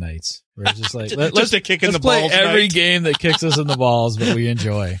one of those nights where it's just like, let's a kick in the play balls every night. game that kicks us in the balls, but we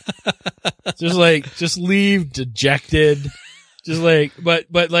enjoy. just leave dejected. Just like, but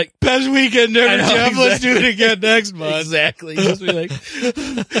like, best weekend ever, Jeff. Exactly. Let's do it again next month. Exactly. Just be like,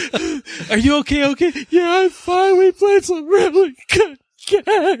 are you okay? Okay. Yeah, I'm fine. We played some really good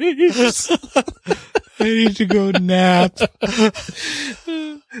games. I need to go nap.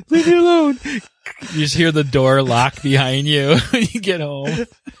 Leave me alone. You just hear the door lock behind you when you get home.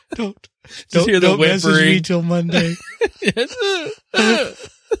 Don't hear the message whimpering. me till Monday.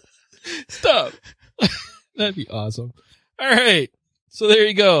 Stop. That'd be awesome. All right. So there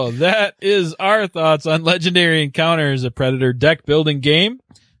you go. That is our thoughts on Legendary Encounters, a Predator deck building game.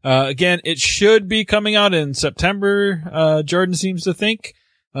 Again, it should be coming out in September, Jordan seems to think.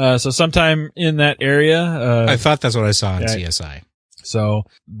 So sometime in that area. I thought that's what I saw on yeah. CSI. So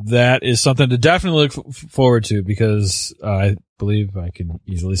that is something to definitely look forward to, because I believe I can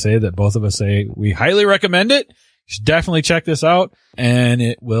easily say that both of us say we highly recommend it. You should definitely check this out, and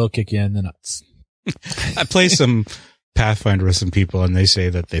it will kick you in the nuts. I play some Pathfinder with some people, and they say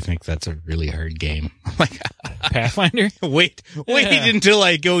that they think that's a really hard game. I'm like, Pathfinder? wait until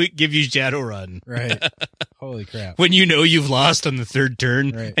I go give you Shadowrun. Right. Holy crap. When you know you've lost on the third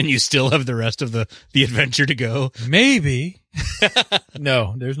turn, Right. and you still have the rest of the adventure to go. Maybe.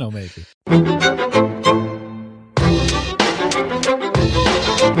 No, there's no maybe.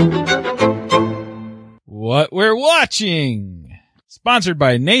 What we're watching. Sponsored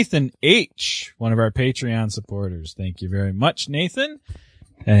by Nathan H., one of our Patreon supporters. Thank you very much, Nathan.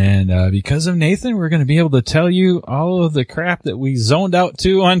 And because of Nathan, we're going to be able to tell you all of the crap that we zoned out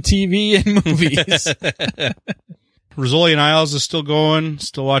to on TV and movies. Rizzolian Isles is still going,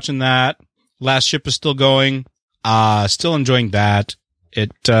 still watching that. Last Ship is still going. Still enjoying that.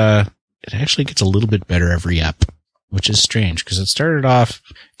 It actually gets a little bit better every ep, which is strange because it started off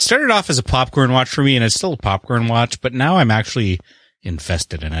as a popcorn watch for me, and it's still a popcorn watch, but now I'm actually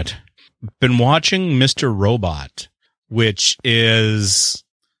infested in it. Been watching Mr. Robot, which is...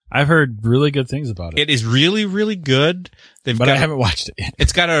 I've heard really good things about it. It is really, really good. But I haven't watched it yet.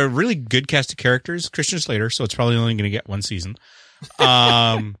 It's got a really good cast of characters. Christian Slater, so it's probably only going to get one season.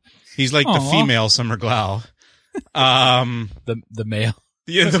 He's like the female Summer Glau. The male.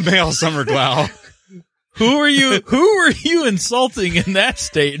 Yeah, the male Summer Glau. Who were you insulting in that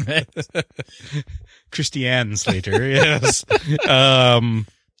statement? Christiane Slater, yes.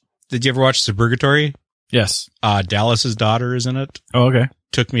 Did you ever watch Suburgatory? Yes. Dallas's daughter is in it. Oh, okay.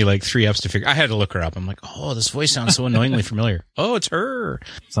 Took me like 3 eps to figure. I had to look her up. I'm like, oh, this voice sounds so annoyingly familiar. Oh, it's her.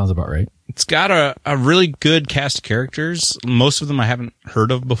 Sounds about right. It's got a really good cast of characters. Most of them I haven't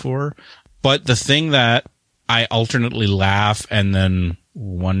heard of before. But the thing that I alternately laugh and then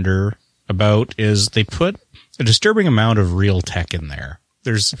wonder about is they put a disturbing amount of real tech in there.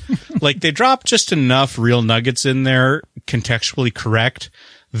 There's like they drop just enough real nuggets in there, contextually correct,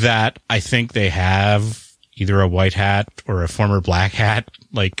 that I think they have either a white hat or a former black hat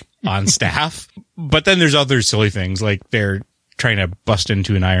like on staff. But then there's other silly things like they're trying to bust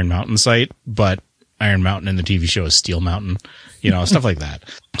into an Iron Mountain site, but Iron Mountain in the TV show is Steel Mountain, stuff like that.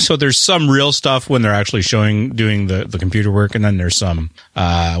 So there's some real stuff when they're actually doing the computer work, and then there's some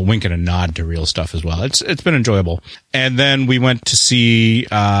wink and a nod to real stuff as well. It's been enjoyable. And then we went to see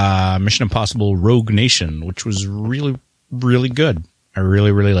Mission Impossible Rogue Nation, which was really, really good. I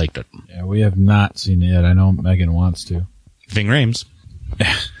really, really liked it. Yeah, we have not seen it yet. I know Megan wants to. Ving Rhames.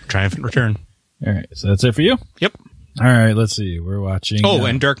 Triumphant Return. All right, so that's it for you? Yep. All right, let's see. We're watching... Oh,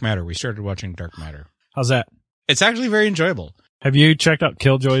 and Dark Matter. We started watching Dark Matter. How's that? It's actually very enjoyable. Have you checked out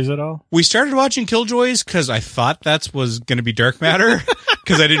Killjoys at all? We started watching Killjoys because I thought that was going to be dark matter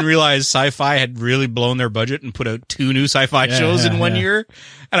because I didn't realize Sci-Fi had really blown their budget and put out 2 new sci-fi shows in 1 year.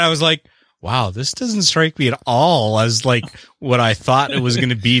 And I was like, wow, this doesn't strike me at all as like what I thought it was going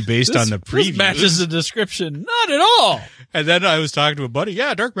to be based on the previews. This matches the description. Not at all. And then I was talking to a buddy.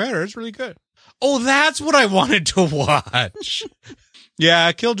 Yeah, Dark Matter. It's really good. Oh, that's what I wanted to watch.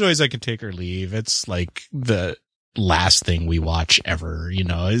 Yeah, Killjoys I can take or leave. It's like the last thing we watch ever, you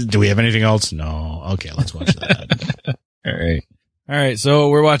know. Do we have anything else? No. Okay, let's watch that. All right. So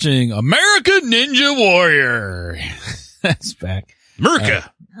we're watching American Ninja Warrior. That's back.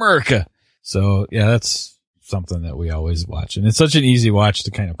 America. So yeah, that's something that we always watch. And it's such an easy watch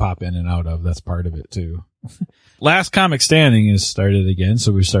to kind of pop in and out of. That's part of it too. Last Comic Standing has started again.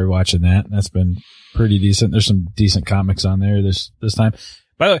 So we started watching that. That's been pretty decent. There's some decent comics on there this time.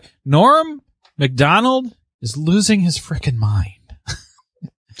 By the way, Norm Macdonald is losing his frickin' mind.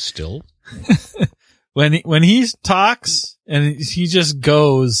 Still? When he talks and he just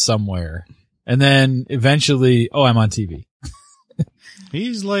goes somewhere and then eventually, oh, I'm on TV.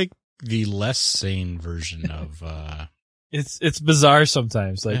 He's like the less sane version of, It's bizarre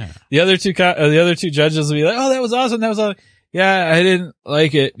sometimes. Like Yeah. the other two judges will be like, oh, that was awesome. That was awesome. Yeah, I didn't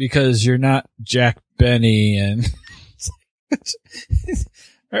like it because you're not Jack Benny. And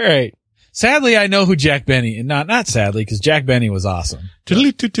all right. Sadly, I know who Jack Benny, and not sadly, because Jack Benny was awesome.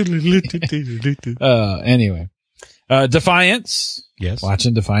 Anyway, Defiance. Yes.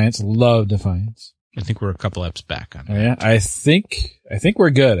 Watching Defiance. Love Defiance. I think we're a couple eps back on Oh, it. yeah. I think we're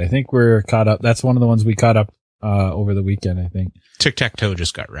good. I think we're caught up. That's one of the ones we caught up, over the weekend, I think. Tic-Tac-Toe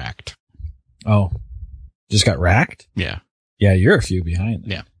just got racked. Oh, just got racked? Yeah. Yeah. You're a few behind.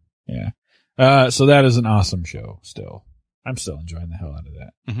 Yeah. Yeah. So that is an awesome show still. I'm still enjoying the hell out of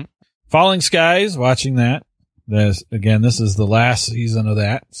that. Mhm. Falling Skies, watching that. This is the last season of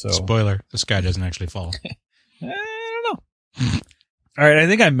that. So Spoiler, the sky doesn't actually fall. I don't know. All right. I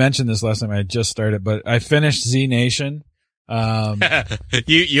think I mentioned this last time I just started, but I finished Z Nation.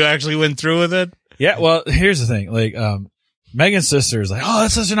 You actually went through with it? Yeah. Well, here's the thing. Like, Megan's sister is like, oh,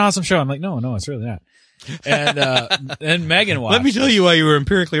 that's such an awesome show. I'm like, no, it's really not. And, then Megan watched Let me tell you why you were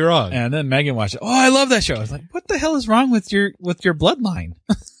empirically wrong. And then Megan watched it. Oh, I love that show. I was like, what the hell is wrong with your bloodline?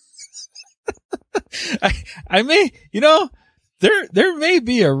 I may, there may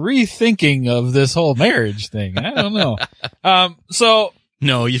be a rethinking of this whole marriage thing. I don't know. So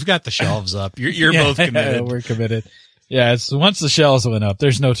No, you've got the shelves up. You're both committed. We're committed. Yeah. It's once the shelves went up,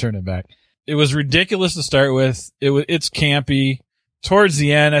 there's no turning back. It was ridiculous to start with. It's campy. Towards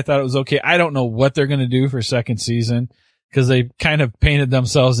the end, I thought it was okay. I don't know what they're going to do for second season because they kind of painted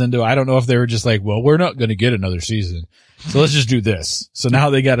themselves into, I don't know if they were just like, well, we're not going to get another season. So let's just do this. So now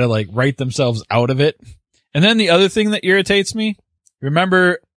they got to like write themselves out of it. And then the other thing that irritates me,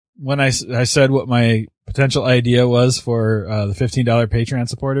 remember when I said what my potential idea was for the $15 Patreon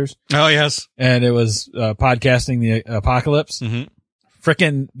supporters? Oh, yes. And it was podcasting the apocalypse. Mm-hmm.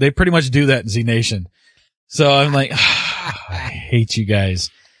 Frickin', they pretty much do that in Z Nation. So I'm like, I hate you guys.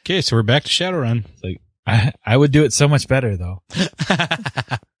 Okay, so we're back to Shadowrun. Like, I would do it so much better though.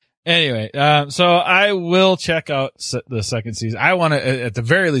 Anyway, so I will check out the second season. I want to, at the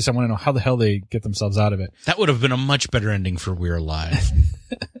very least, I want to know how the hell they get themselves out of it. That would have been a much better ending for We're Alive.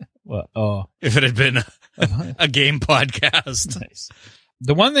 Well, if it had been a game podcast. Nice.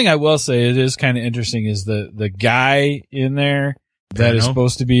 The one thing I will say it is kind of interesting is the guy in there that is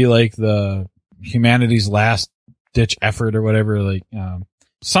supposed to be like the humanity's last ditch effort or whatever. Like,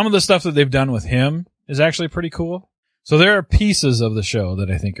 some of the stuff that they've done with him is actually pretty cool. So there are pieces of the show that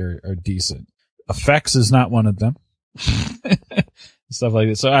I think are decent. Effects is not one of them. Stuff like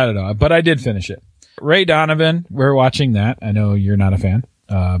that. So I don't know, but I did finish it. Ray Donovan, we're watching that. I know you're not a fan,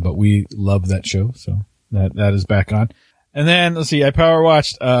 but we love that show. So that is back on. And then let's see, I power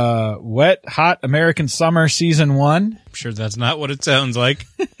watched, Wet Hot American Summer season 1. I'm sure that's not what it sounds like.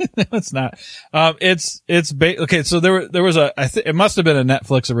 No, it's not. Okay. So there was it must have been a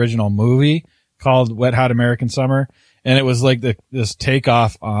Netflix original movie called Wet Hot American Summer. And it was like this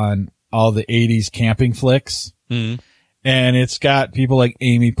takeoff on all the 80s camping flicks. Mm-hmm. And it's got people like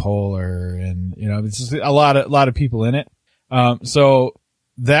Amy Poehler and, it's just a lot of people in it. So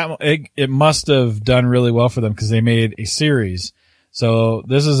that it must have done really well for them because they made a series. So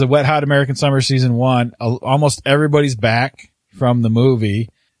this is a Wet Hot American Summer season 1. Almost everybody's back from the movie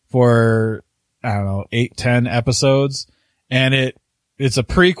for, I don't know, 8-10 episodes. And it's a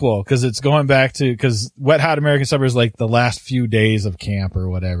prequel because it's going back to, because Wet Hot American Summer is like the last few days of camp or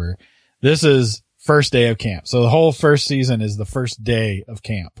whatever. This is first day of camp. So the whole first season is the first day of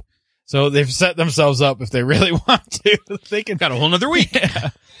camp. So they've set themselves up if they really want to. They can Got a whole nother week.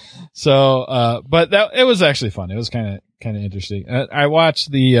 Yeah. So, but it was actually fun. It was kind of interesting. I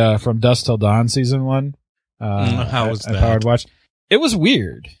watched the, From Dusk Till Dawn season 1. How was that? Powered watch. It was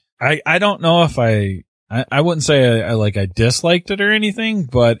weird. I don't know if I wouldn't say I disliked it or anything,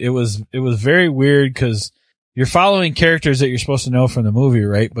 but it was very weird because you're following characters that you're supposed to know from the movie,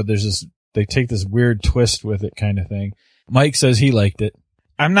 right? But they take this weird twist with it kind of thing. Mike says he liked it.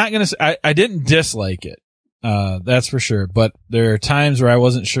 I'm not going to say, I didn't dislike it. That's for sure. But there are times where I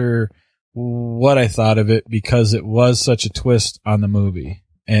wasn't sure what I thought of it because it was such a twist on the movie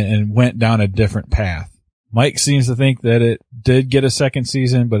and went down a different path. Mike seems to think that it did get a second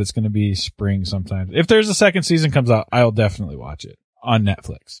season, but it's going to be spring sometime. If there's a second season comes out, I'll definitely watch it on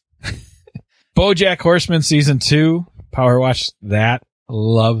Netflix. BoJack Horseman season 2. Power watched that.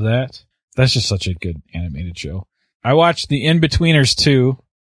 Love that. That's just such a good animated show. I watched The In-Betweeners 2,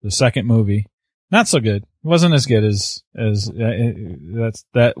 the second movie. Not so good. It wasn't as good as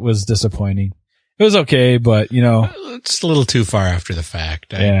that was disappointing. It was okay, but It's a little too far after the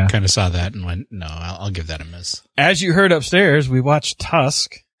fact. Yeah. I kind of saw that and went, no, I'll give that a miss. As you heard upstairs, we watched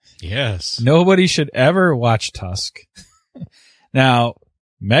Tusk. Yes. Nobody should ever watch Tusk. Now,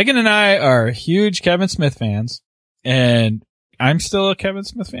 Megan and I are huge Kevin Smith fans, and I'm still a Kevin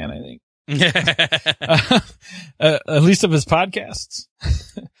Smith fan, I think. At least of his podcasts.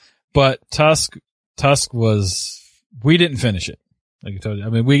 But Tusk we didn't finish it. Like I told you. I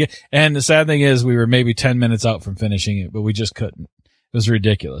mean, and the sad thing is we were maybe 10 minutes out from finishing it, but we just couldn't. It was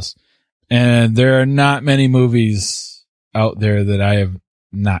ridiculous. And there are not many movies out there that I have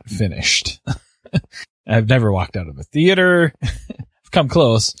not finished. I've never walked out of a theater. I've come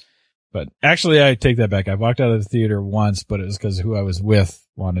close, but actually I take that back. I walked out of the theater once, but it was because who I was with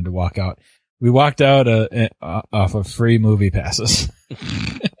wanted to walk out. We walked out off of free movie passes.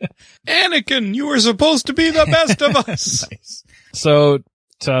 Anakin, you were supposed to be the best of us. Nice. So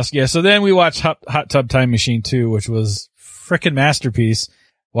Tusk, yeah. So then we watched Hot Tub Time Machine 2, which was frickin' masterpiece.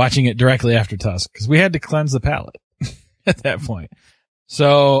 Watching it directly after Tusk because we had to cleanse the palate at that point.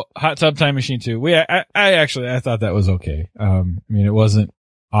 So Hot Tub Time Machine 2, I thought that was okay. I mean, it wasn't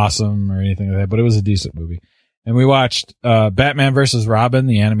awesome or anything like that, but it was a decent movie. And we watched Batman vs. Robin,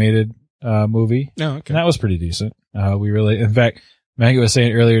 the animated movie. Oh, okay. And that was pretty decent. In fact, Maggie was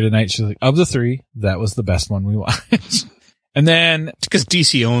saying earlier tonight, she was like, of the three, that was the best one we watched. And then, It's because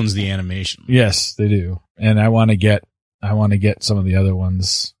DC owns the animation. yes, they do. And I want to get some of the other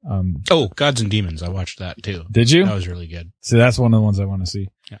ones. Gods and Demons. I watched that too. Did you? That was really good. See, that's one of the ones I want to see.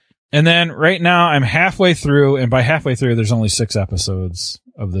 Yeah. And then right now I'm halfway through, and by halfway through, there's only 6 episodes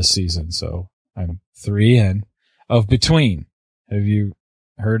of this season. So I'm 3 in of Between. Have you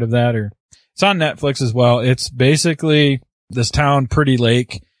heard of that? Or it's on Netflix as well. It's basically this town, Pretty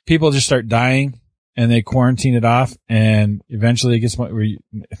Lake. People just start dying and they quarantine it off. And eventually it gets where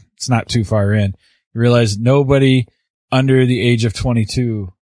it's not too far in. You realize nobody under the age of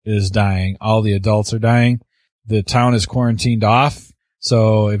 22 is dying. All the adults are dying. The town is quarantined off.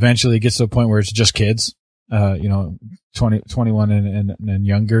 So eventually it gets to a point where it's just kids, 21 and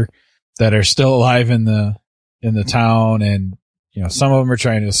younger that are still alive in the town. And, some of them are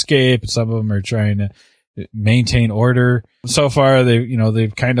trying to escape. Some of them are trying to maintain order. So far,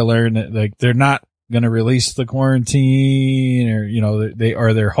 they've kind of learned that like they're not going to release the quarantine or,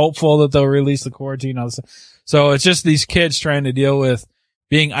 they're hopeful that they'll release the quarantine. All this stuff. So it's just these kids trying to deal with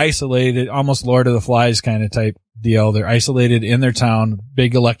being isolated, almost Lord of the Flies kind of type deal. They're isolated in their town,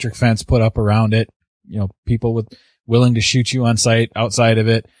 big electric fence put up around it. People willing to shoot you on sight outside of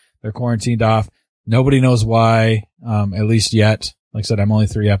it. They're quarantined off. Nobody knows why, at least yet. Like I said, I'm only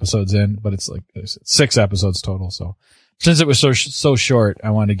 3 episodes in, but it's like 6 episodes total. So since it was so short,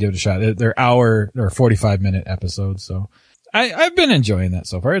 I wanted to give it a shot. They're hour or 45-minute episodes. So I've been enjoying that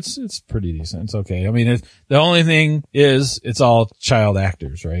so far. It's pretty decent. It's okay. I mean, the only thing is it's all child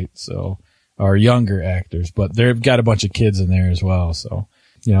actors, right? So, or younger actors, but they've got a bunch of kids in there as well. So,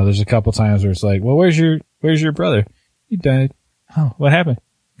 there's a couple times where it's like, well, where's your brother? He died. Oh, what happened?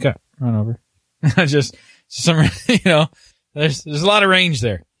 Got run over. Just some, there's a lot of range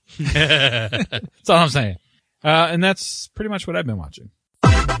there. That's all I'm saying. And that's pretty much what I've been watching.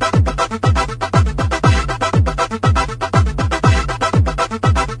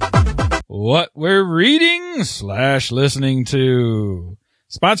 What we're reading / listening to.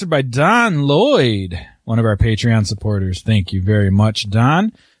 Sponsored by Don Lloyd, one of our Patreon supporters. Thank you very much,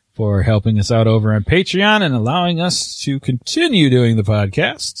 Don, for helping us out over on Patreon and allowing us to continue doing the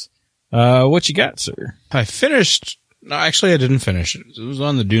podcast. What you got, sir? I finished. No, actually, I didn't finish it. It was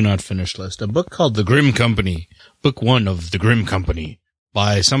on the do not finish list. A book called The Grimm Company. Book 1 of The Grimm Company.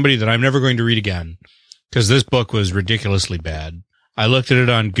 by somebody that I'm never going to read again, because this book was ridiculously bad. I looked at it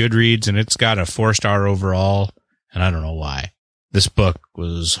on Goodreads, and it's got a 4-star overall, and I don't know why. This book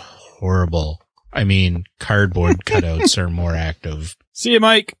was horrible. I mean, cardboard cutouts are more active. See you,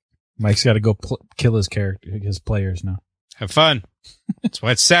 Mike. Mike's got to go kill his players now. Have fun. That's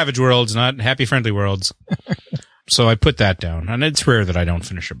why it's Savage Worlds, not Happy Friendly Worlds. So I put that down, and it's rare that I don't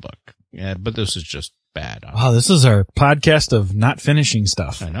finish a book. Yeah, but this is just bad. Oh, this is our podcast of not finishing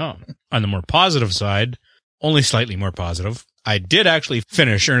stuff. I know. On the more positive side, only slightly more positive, I did actually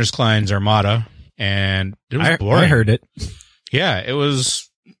finish Ernest Cline's Armada, and it was boring. I heard it. Yeah, it was.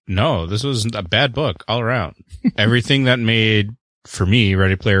 No, this was a bad book all around. Everything that made, for me,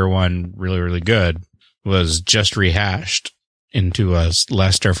 Ready Player One really, really good was just rehashed into a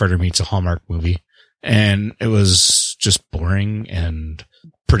Last Starfighter meets a Hallmark movie. And it was just boring and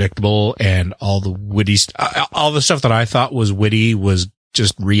predictable, and all the witty, all the stuff that I thought was witty was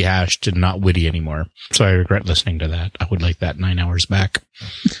just rehashed and not witty anymore. So I regret listening to that. I would like that 9 hours back.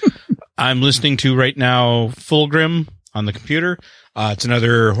 I'm listening to right now Fulgrim on the computer. It's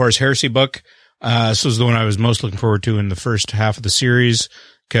another Horus Heresy book. This was the one I was most looking forward to in the first half of the series,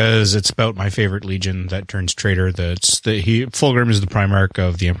 because it's about my favorite legion that turns traitor. Fulgrim is the Primarch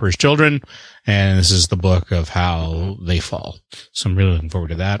of the Emperor's Children, and this is the book of how they fall. So I'm really looking forward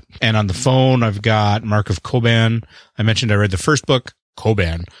to that. And on the phone, I've got Mark of Koban. I mentioned I read the first book,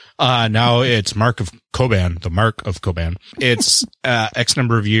 Koban. Now it's Mark of Koban, the Mark of Koban. It's X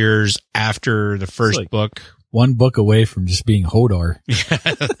number of years after the first book. One book away from just being Hodor.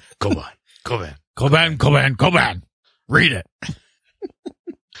 Koban. Read it.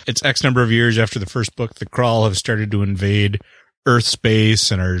 It's X number of years after the first book. The Krall have started to invade Earth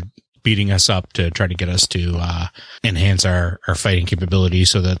space and are beating us up to try to get us to enhance our fighting capability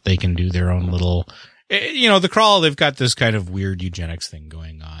so that they can do their own little... You know, the Krall, they've got this kind of weird eugenics thing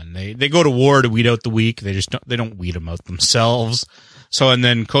going on. They go to war to weed out the weak. They don't weed them out themselves. So, and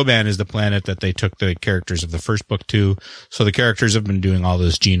then Koban is the planet that they took the characters of the first book to. So the characters have been doing all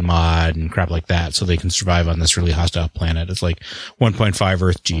this gene mod and crap like that so they can survive on this really hostile planet. It's like 1.5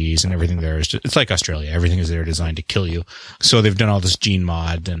 Earth Gs and everything there is just, it's like Australia. Everything is there designed to kill you. So they've done all this gene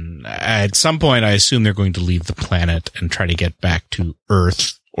mod, and at some point I assume they're going to leave the planet and try to get back to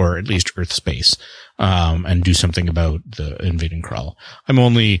Earth, or at least Earth space, and do something about the invading Krall. I'm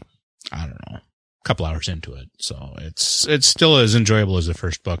only, I don't know, couple hours into it, so it's still as enjoyable as the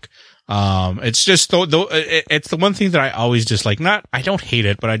first book. It's just it's the one thing that I always dislike. Not, I don't hate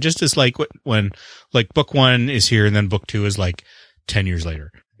it, but I just dislike when like book 1 is here and then book 2 is like 10 years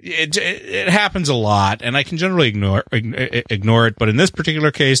later. It happens a lot, and I can generally ignore it. But in this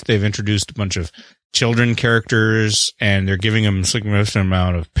particular case, they've introduced a bunch of children characters, and they're giving them a significant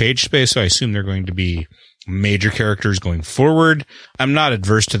amount of page space. So I assume they're going to be major characters going forward. I'm not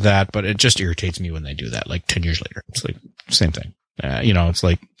adverse to that, but it just irritates me when they do that. Like 10 years later, it's like same thing. It's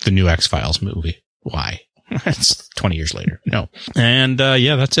like the new X-Files movie. Why? It's 20 years later. No. And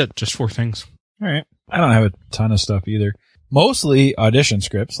yeah, that's it. Just 4 things. All right. I don't have a ton of stuff either. Mostly audition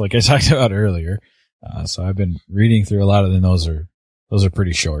scripts, like I talked about earlier. So I've been reading through a lot of them. Those are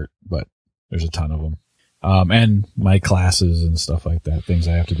pretty short, but there's a ton of them. And my classes and stuff like that, things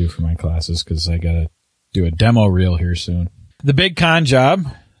I have to do for my classes, because I gotta do a demo reel here soon. The Big Con Job,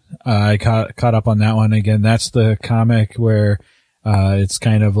 I caught up on that one again. That's the comic where it's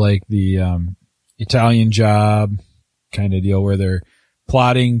kind of like the Italian Job kind of deal, where they're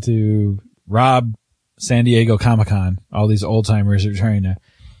plotting to rob San Diego Comic-Con. All these old timers are trying to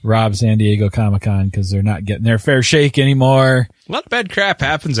rob San Diego Comic-Con because they're not getting their fair shake anymore. A lot of bad crap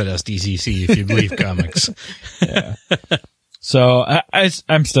happens at SDCC if you believe comics. Yeah. So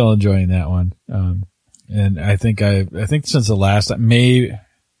I'm still enjoying that one. And I think since the last, maybe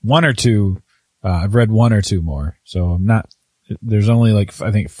 1 or 2, I've read 1 or 2 more. So I'm not, there's only like,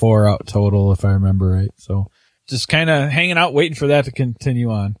 I think 4 out total, if I remember right. So just kind of hanging out, waiting for that to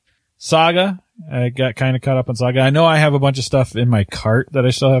continue on. Saga, I got kind of caught up on Saga. I know I have a bunch of stuff in my cart that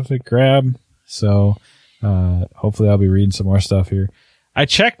I still have to grab. So, hopefully I'll be reading some more stuff here. I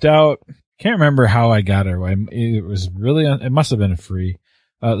checked out, can't remember how I got it. It was really, it must have been free.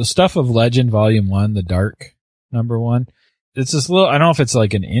 The Stuff of Legend Volume 1, The Dark, number 1. It's this little, I don't know if it's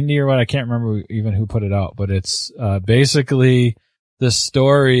like an indie or what. I can't remember even who put it out, but it's, basically the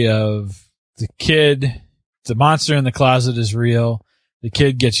story of the kid. The monster in the closet is real. The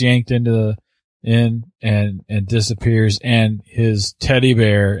kid gets yanked into and disappears, and his teddy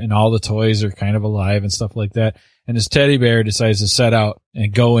bear and all the toys are kind of alive and stuff like that. And his teddy bear decides to set out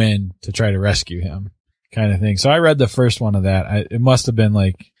and go in to try to rescue him, kind of thing. So I read the first one of that. It must have been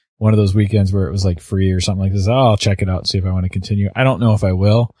like one of those weekends where it was like free or something like this. Oh, I'll check it out and see if I want to continue. I don't know if I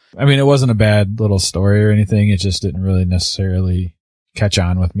will. I mean, it wasn't a bad little story or anything. It just didn't really necessarily catch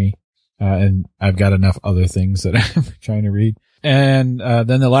on with me. And I've got enough other things that I'm trying to read. And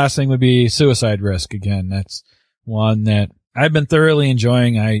then the last thing would be Suicide Risk. Again, that's one that I've been thoroughly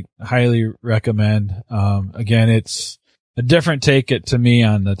enjoying. I highly recommend. Again, it's a different take to me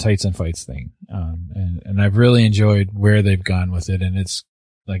on the Tights and Fights thing. And I've really enjoyed where they've gone with it. And it's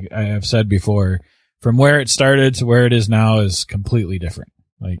like I have said before, from where it started to where it is now is completely different.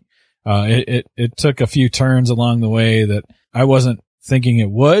 Like, it took a few turns along the way that I wasn't thinking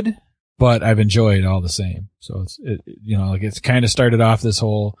it would, but I've enjoyed all the same. So it's kind of started off this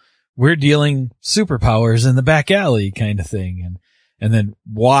whole, we're dealing superpowers in the back alley kind of thing. And then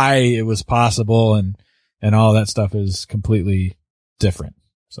why it was possible and all that stuff is completely different.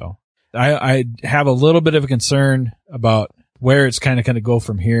 So I have a little bit of a concern about where it's kind of going to go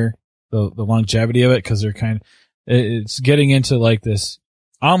from here, the longevity of it, because it's getting into like this,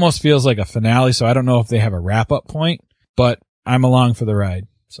 almost feels like a finale. So I don't know if they have a wrap up point, but I'm along for the ride.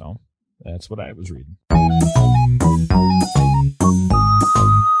 So that's what I was reading.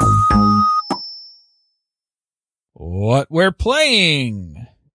 What we're playing,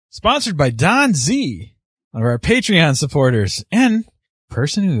 sponsored by Don Z, one of our Patreon supporters and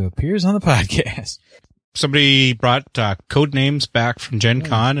person who appears on the podcast. Somebody brought Codenames back from Gen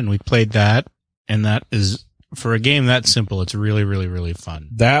Con, and we played that. And that is, for a game that simple, it's really, really, really fun.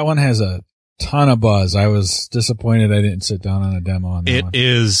 That one has a ton of buzz. I was disappointed I didn't sit down on a demo on that one.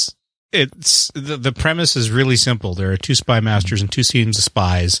 The premise is really simple. There are 2 spy masters and 2 teams of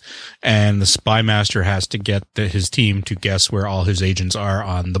spies, and the spy master has to get his team to guess where all his agents are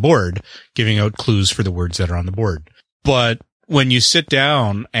on the board, giving out clues for the words that are on the board. But when you sit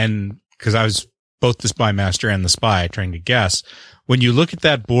down, and because I was both the spy master and the spy trying to guess, when you look at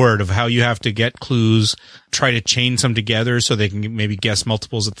that board of how you have to get clues, try to chain some together so they can maybe guess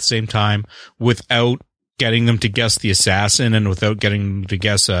multiples at the same time without getting them to guess the assassin, and without getting them to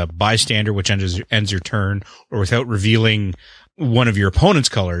guess a bystander, which ends your turn, or without revealing one of your opponent's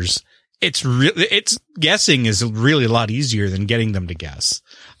colors, it's guessing is really a lot easier than getting them to guess.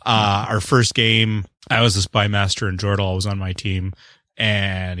 Our first game, I was the spy master and Jordal was on my team,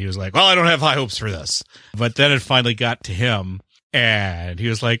 and he was like, well, I don't have high hopes for this. But then it finally got to him, and he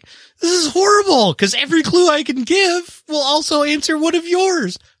was like, this is horrible, because every clue I can give will also answer one of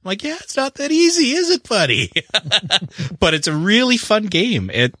yours. I'm like, yeah, it's not that easy, is it, buddy? But it's a really fun game.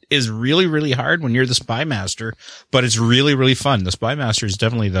 It is really, really hard when you're the spy master, but it's really, really fun. The spy master is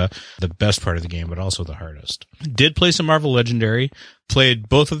definitely the best part of the game, but also the hardest. Did play some Marvel Legendary, played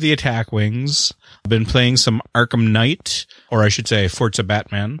both of the attack wings, been playing some Arkham Knight, or I should say Forza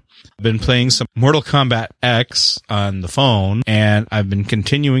Batman. Been playing some Mortal Kombat X on the phone, and I've been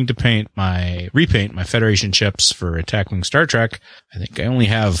continuing to repaint my Federation ships for Attack Wing Star Trek. I think I only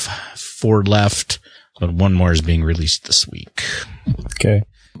have 4 left, but 1 more is being released this week. Okay.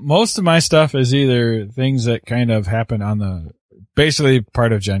 Most of my stuff is either things that kind of happen basically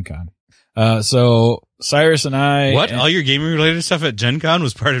part of Gen Con. So Cyrus and I... What? All your gaming related stuff at Gen Con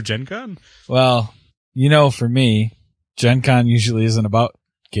was part of Gen Con? Well, for me, Gen Con usually isn't about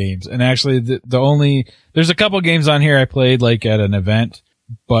games. And actually there's a couple games on here I played like at an event,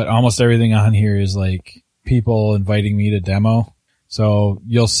 but almost everything on here is like people inviting me to demo. So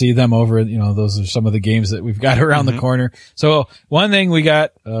you'll see them over, those are some of the games that we've got around the corner. So one thing, we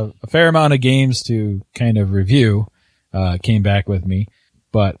got a fair amount of games to kind of review, came back with me,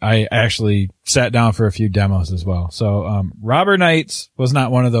 but I actually sat down for a few demos as well. So, Robber Knights was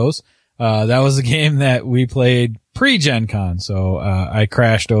not one of those. That was a game that we played pre-Gen Con. So, I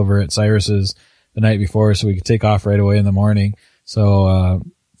crashed over at Cyrus's the night before so we could take off right away in the morning. So,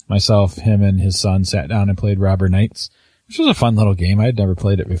 myself, him, and his son sat down and played Robber Knights, which was a fun little game. I had never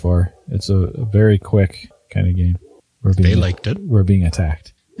played it before. It's a very quick kind of game. They liked it. We're being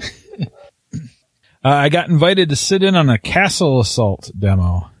attacked. I got invited to sit in on a Castle Assault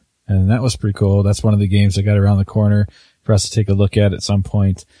demo, and that was pretty cool. That's one of the games I got around the corner for us to take a look at some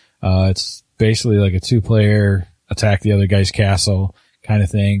point. It's basically like a 2-player attack the other guy's castle kind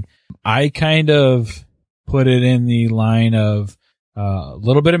of thing. I kind of put it in the line of a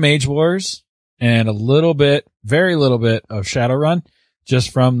little bit of Mage Wars and very little bit of Shadowrun,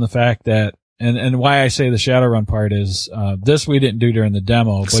 just from the fact that, and why I say the Shadowrun part is, this we didn't do during the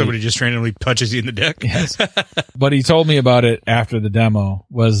demo. Somebody just randomly punches you in the dick. Yes. But he told me about it after the demo,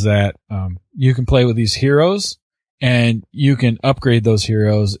 was that, you can play with these heroes and you can upgrade those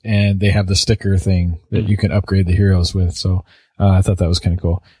heroes, and they have the sticker thing that you can upgrade the heroes with. So, I thought that was kind of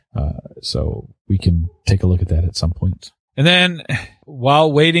cool. So we can take a look at that at some point. And then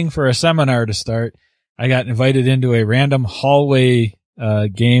while waiting for a seminar to start, I got invited into a random hallway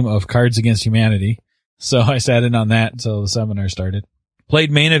game of Cards Against Humanity. So I sat in on that until the seminar started.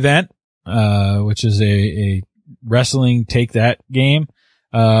 Played Main Event, which is a wrestling take that game,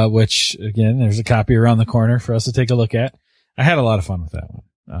 which again, there's a copy around the corner for us to take a look at. I had a lot of fun with that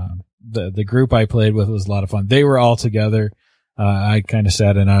one. The group I played with was a lot of fun. They were all together. I kind of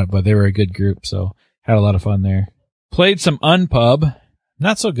sat in on it, but they were a good group, so had a lot of fun there. Played some Unpub.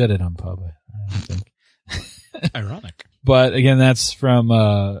 Not so good at Unpub, I don't think. Ironic. But again, that's from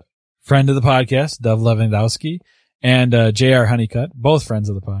friend of the podcast, Dov Lewandowski, and J.R. Honeycutt, both friends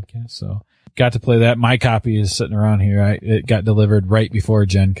of the podcast. So got to play that. My copy is sitting around here. It got delivered right before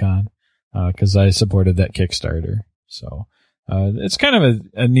Gen Con because I supported that Kickstarter. So it's kind of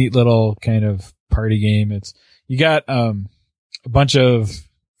a neat little kind of party game. You got a bunch of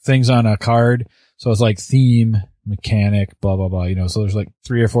things on a card. So it's like theme, mechanic, blah, blah, blah. So there's like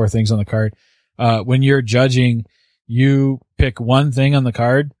 3 or 4 things on the card. When you're judging, you pick one thing on the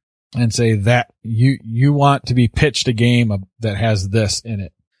card and say that you want to be pitched a game that has this in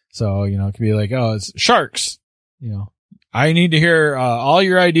it. So, it could be like, oh, it's sharks. I need to hear all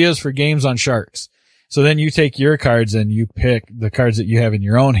your ideas for games on sharks. So then you take your cards and you pick the cards that you have in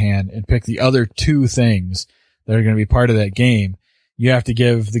your own hand and pick the other 2 things that are going to be part of that game. You have to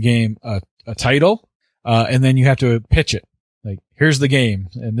give the game a title, and then you have to pitch it. Like, here's the game,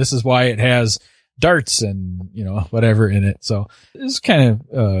 and this is why it has darts and, whatever in it. So it's kind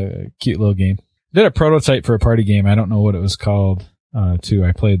of a cute little game. Did a prototype for a party game. I don't know what it was called, too.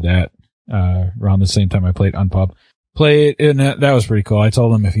 I played that, around the same time I played Unpub. And that was pretty cool. I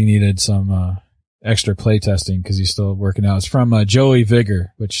told him if he needed some, extra play testing because he's still working out. It's from, Joey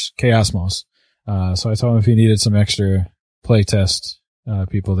Vigor, which Chaosmos. So I told him if he needed some extra play test,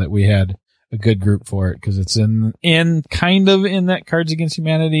 people that we had a good group for it because it's in kind of in that Cards Against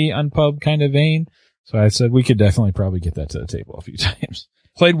Humanity Unpub kind of vein. So I said we could definitely probably get that to the table a few times.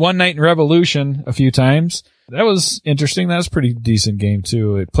 Played One Night in Revolution a few times. That was interesting. That was a pretty decent game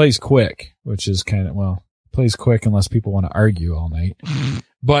too. It plays quick, which is plays quick unless people want to argue all night.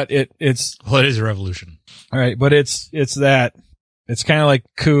 But it's What is a revolution? All right, but it's kind of like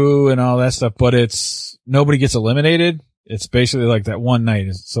coup and all that stuff, but nobody gets eliminated. It's basically like that one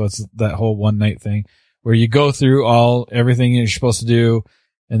night. So it's that whole one night thing where you go through everything you're supposed to do.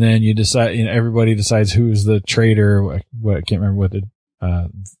 And then you decide, everybody decides who's the traitor. I can't remember what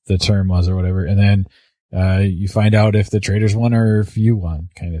the term was or whatever. And then, you find out if the traitors won or if you won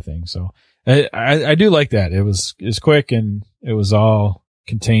kind of thing. So I do like that. It's quick and it was all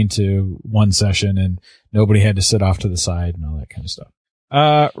contained to one session and nobody had to sit off to the side and all that kind of stuff.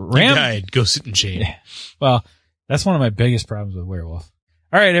 You died. Go sit in shade. Well, that's one of my biggest problems with Werewolf.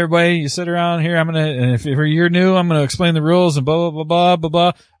 All right, everybody, you sit around here. And if you're new, I'm going to explain the rules and blah, blah, blah, blah, blah,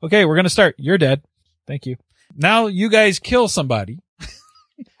 blah. Okay, we're going to start. You're dead. Thank you. Now you guys kill somebody.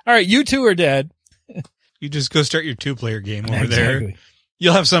 All right, you 2 are dead. You just go start your 2-player game over there.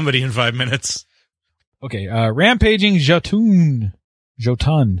 You'll have somebody in 5 minutes. Okay, Rampaging Jotun.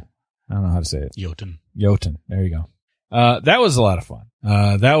 I don't know how to say it. Jotun. There you go. That was a lot of fun.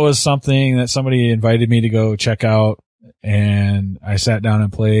 That was something that somebody invited me to go check out, and I sat down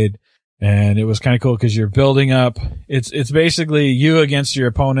and played, and it was kind of cool because you're building up. It's basically you against your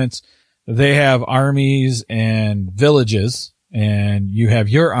opponents. They have armies and villages, and you have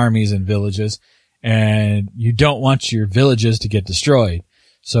your armies and villages, and you don't want your villages to get destroyed.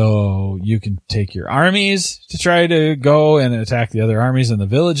 So you can take your armies to try to go and attack the other armies in the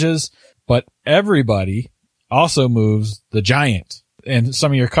villages, but everybody also moves the giant. And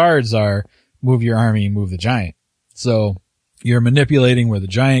some of your cards are move your army, move the giant. So you're manipulating where the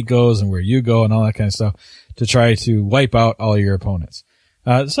giant goes and where you go and all that kind of stuff to try to wipe out all your opponents.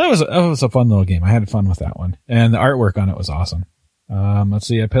 So that was a fun little game. I had fun with that one. And the artwork on it was awesome. Let's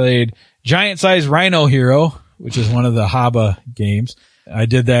see. I played Giant Size Rhino Hero, which is one of the Haba games. I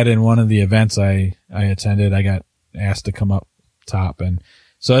did that in one of the events I attended. I got asked to come up top, and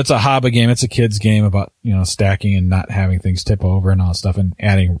so it's a Haba game. It's a kid's game about, stacking and not having things tip over and all that stuff and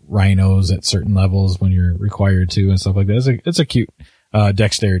adding rhinos at certain levels when you're required to and stuff like that. It's a cute,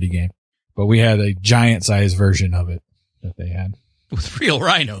 dexterity game, but we had a giant size version of it that they had. With real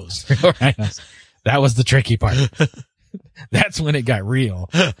rhinos. That was the tricky part. That's when it got real.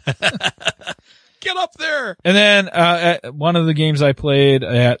 Get up there. And then, one of the games I played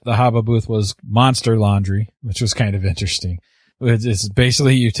at the Haba booth was Monster Laundry, which was kind of interesting. It's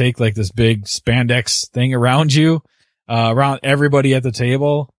basically you take like this big spandex thing around you, around everybody at the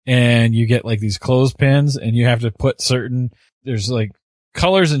table, and you get like these clothespins, and you have to put there's like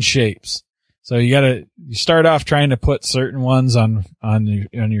colors and shapes. So you start off trying to put certain ones on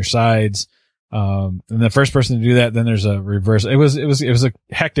your sides. And the first person to do that, then there's a reverse. It was a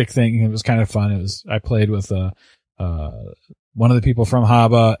hectic thing. It was kind of fun. I played with, one of the people from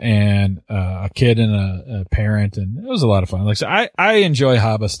Haba and, a kid and a parent, and it was a lot of fun. Like, so I enjoy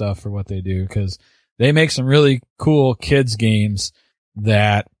Haba stuff for what they do, because they make some really cool kids games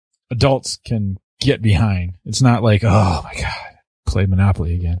that adults can get behind. It's not like, oh my God, play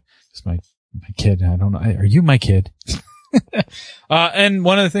Monopoly again. It's my kid. I don't know. Are you my kid? And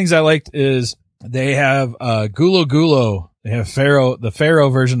one of the things I liked is they have, Gulo Gulo. They have the Pharaoh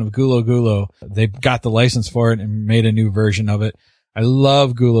version of Gulo Gulo. They got the license for it and made a new version of it. I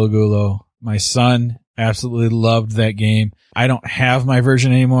love Gulo Gulo. My son absolutely loved that game. I don't have my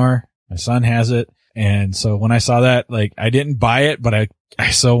version anymore. My son has it. And so when I saw that, like, I didn't buy it, but I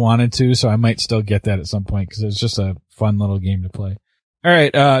so wanted to, so I might still get that at some point, because it's just a fun little game to play. All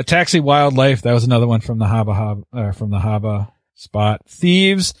right. Taxi Wildlife. That was another one from the Haba spot.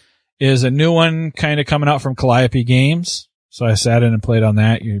 Thieves is a new one kind of coming out from Calliope Games. So I sat in and played on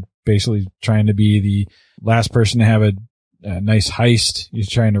that. You're basically trying to be the last person to have a nice heist. You're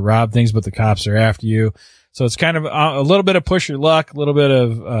trying to rob things, but the cops are after you. So it's kind of a little bit of push your luck, a little bit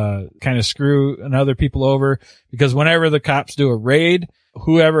of kind of screw other people over, because whenever the cops do a raid,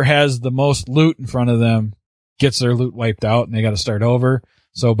 whoever has the most loot in front of them gets their loot wiped out, and they got to start over.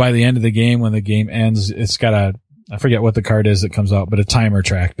 So by the end of the game, when the game ends, it's got I forget what the card is that comes out, but a timer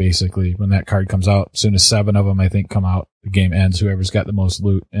track, basically. When that card comes out, as soon as 7 of them, I think, come out, the game ends. Whoever's got the most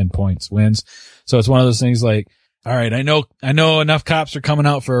loot and points wins. So it's one of those things like, all right, I know enough cops are coming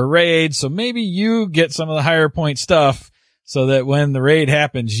out for a raid, so maybe you get some of the higher point stuff so that when the raid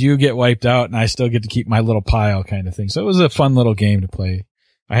happens, you get wiped out and I still get to keep my little pile, kind of thing. So it was a fun little game to play.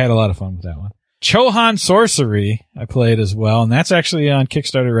 I had a lot of fun with that one. Chohan Sorcery I played as well, and that's actually on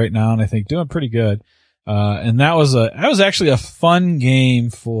Kickstarter right now, and I think doing pretty good. And that was actually a fun game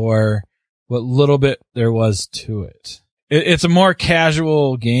for what little bit there was to it. It's a more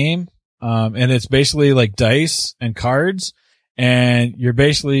casual game. And it's basically like dice and cards, and you're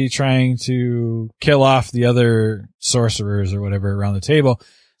basically trying to kill off the other sorcerers or whatever around the table.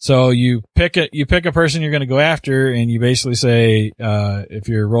 So you pick a person you're going to go after, and you basically say, if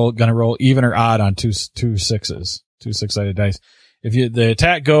you're going to roll even or odd on two sixes, 2 6-sided dice. If the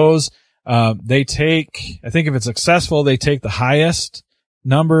attack goes, they take, I think if it's successful, they take the highest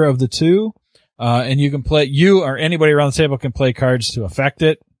number of the two, and you can play, you or anybody around the table can play cards to affect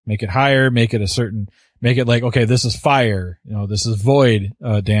it. Make it higher, make it like, okay, this is fire, this is void,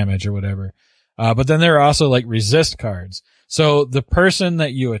 damage or whatever. But then there are also like resist cards. So the person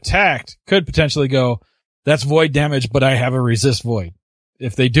that you attacked could potentially go, that's void damage, but I have a resist void,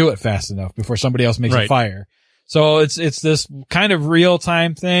 if they do it fast enough before somebody else makes it fire. So it's this kind of real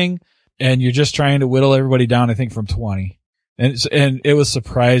time thing, and you're just trying to whittle everybody down, I think, from 20. And it was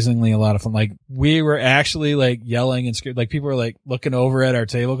surprisingly a lot of fun. Like, we were actually like yelling and scared. Like, people were like looking over at our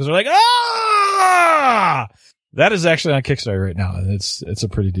table because they're like, ah! That is actually on Kickstarter right now. And it's a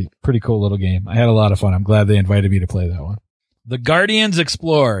pretty cool little game. I had a lot of fun. I'm glad they invited me to play that one. The Guardians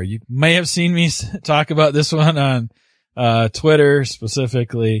Explorer. You may have seen me talk about this one on Twitter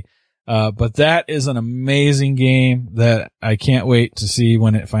specifically. But that is an amazing game that I can't wait to see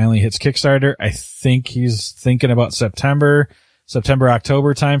when it finally hits Kickstarter. I think he's thinking about September,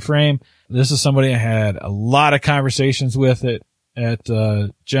 October timeframe. This is somebody I had a lot of conversations with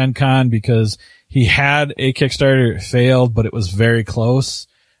at Gen Con, because he had a Kickstarter, it failed, but it was very close.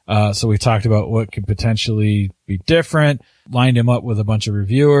 So we talked about what could potentially be different, lined him up with a bunch of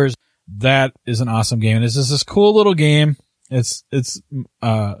reviewers. That is an awesome game. And it's just this cool little game. It's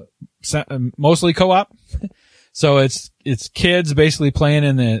mostly co-op. So it's kids basically playing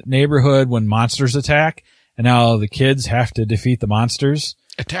in the neighborhood when monsters attack, and now the kids have to defeat the monsters.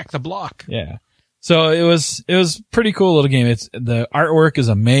 Attack the block. Yeah. So it was pretty cool little game. The artwork is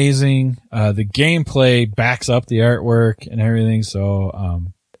amazing. The gameplay backs up the artwork and everything. So,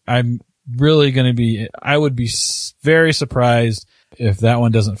 I'm really I would be very surprised if that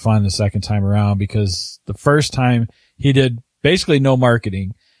one doesn't fund the second time around, because the first time he did basically no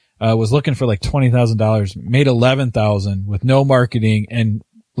marketing, was looking for like $20,000, made $11,000 with no marketing, and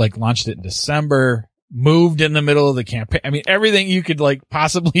like launched it in December, moved in the middle of the campaign. I mean, everything you could like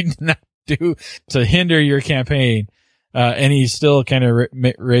possibly not do to hinder your campaign. And he still kind of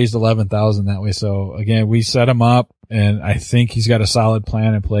raised $11,000 that way. So again, we set him up, and I think he's got a solid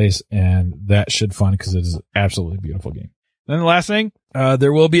plan in place, and that should fund, because it is an absolutely beautiful game. Then the last thing,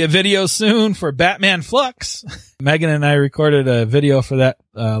 there will be a video soon for Batman Flux. Megan and I recorded a video for that,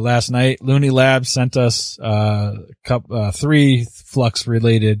 last night. Looney Labs sent us, 3 Flux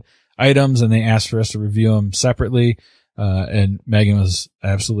related items, and they asked for us to review them separately. And Megan was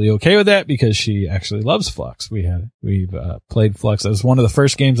absolutely okay with that because she actually loves Fluxx. We've played Fluxx. That was one of the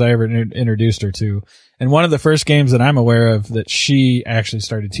first games I ever introduced her to, and one of the first games that I'm aware of that she actually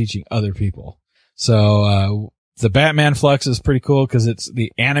started teaching other people. So, the Batman Fluxx is pretty cool because it's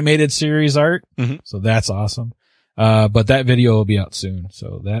the animated series art. Mm-hmm. So that's awesome. But that video will be out soon.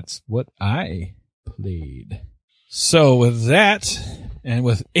 So that's what I played. So with that, and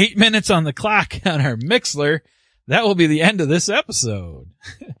with 8 minutes on the clock on our Mixler, that will be the end of this episode.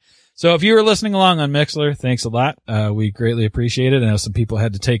 So if you were listening along on Mixler, thanks a lot. We greatly appreciate it. I know some people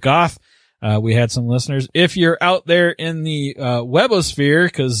had to take off. We had some listeners. If you're out there in the webosphere,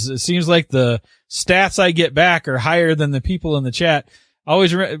 because it seems like the stats I get back are higher than the people in the chat,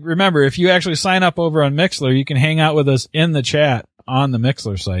 always remember, if you actually sign up over on Mixler, you can hang out with us in the chat on the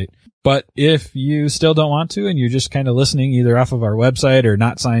Mixler site. But if you still don't want to and you're just kind of listening either off of our website or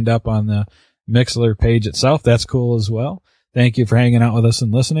not signed up on the Mixler page itself, that's cool as well. Thank you for hanging out with us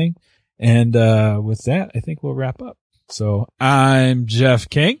and listening. And with that, I think we'll wrap up. So I'm Jeff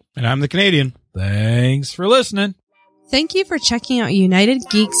King. And I'm the Canadian. Thanks for listening. Thank you for checking out United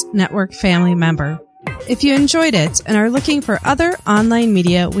Geeks Network family member. If you enjoyed it and are looking for other online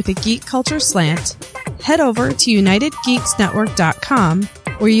media with a geek culture slant, head over to UnitedGeeksNetwork.com,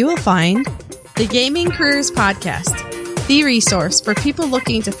 where you will find the Gaming Careers Podcast, the resource for people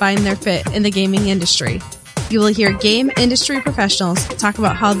looking to find their fit in the gaming industry. You will hear game industry professionals talk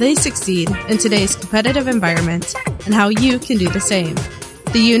about how they succeed in today's competitive environment and how you can do the same.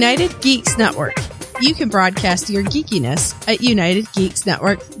 The United Geeks Network. You can broadcast your geekiness at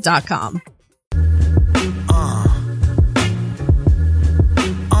UnitedGeeksNetwork.com.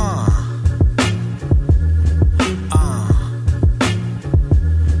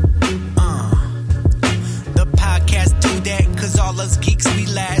 The podcast do that, 'cause all us geeks we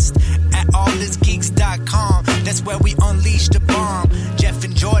last. At allusgeeks.com, that's where we unleash the bomb. Jeff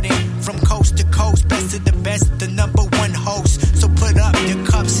and Jordan, from coast to coast, best of the best, the number one host. So put up your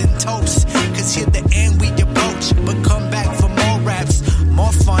cups and toast, 'cause here the end we approach. But come back for more raps,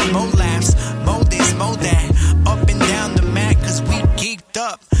 more fun, more laughs, more this, more that. Up and down the mat, 'cause we geeked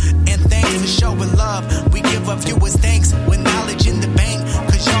up. And thanks for showing love. We give our viewers thanks with knowledge in the bank,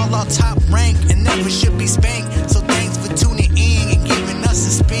 'cause y'all are top rank and never should be spanked.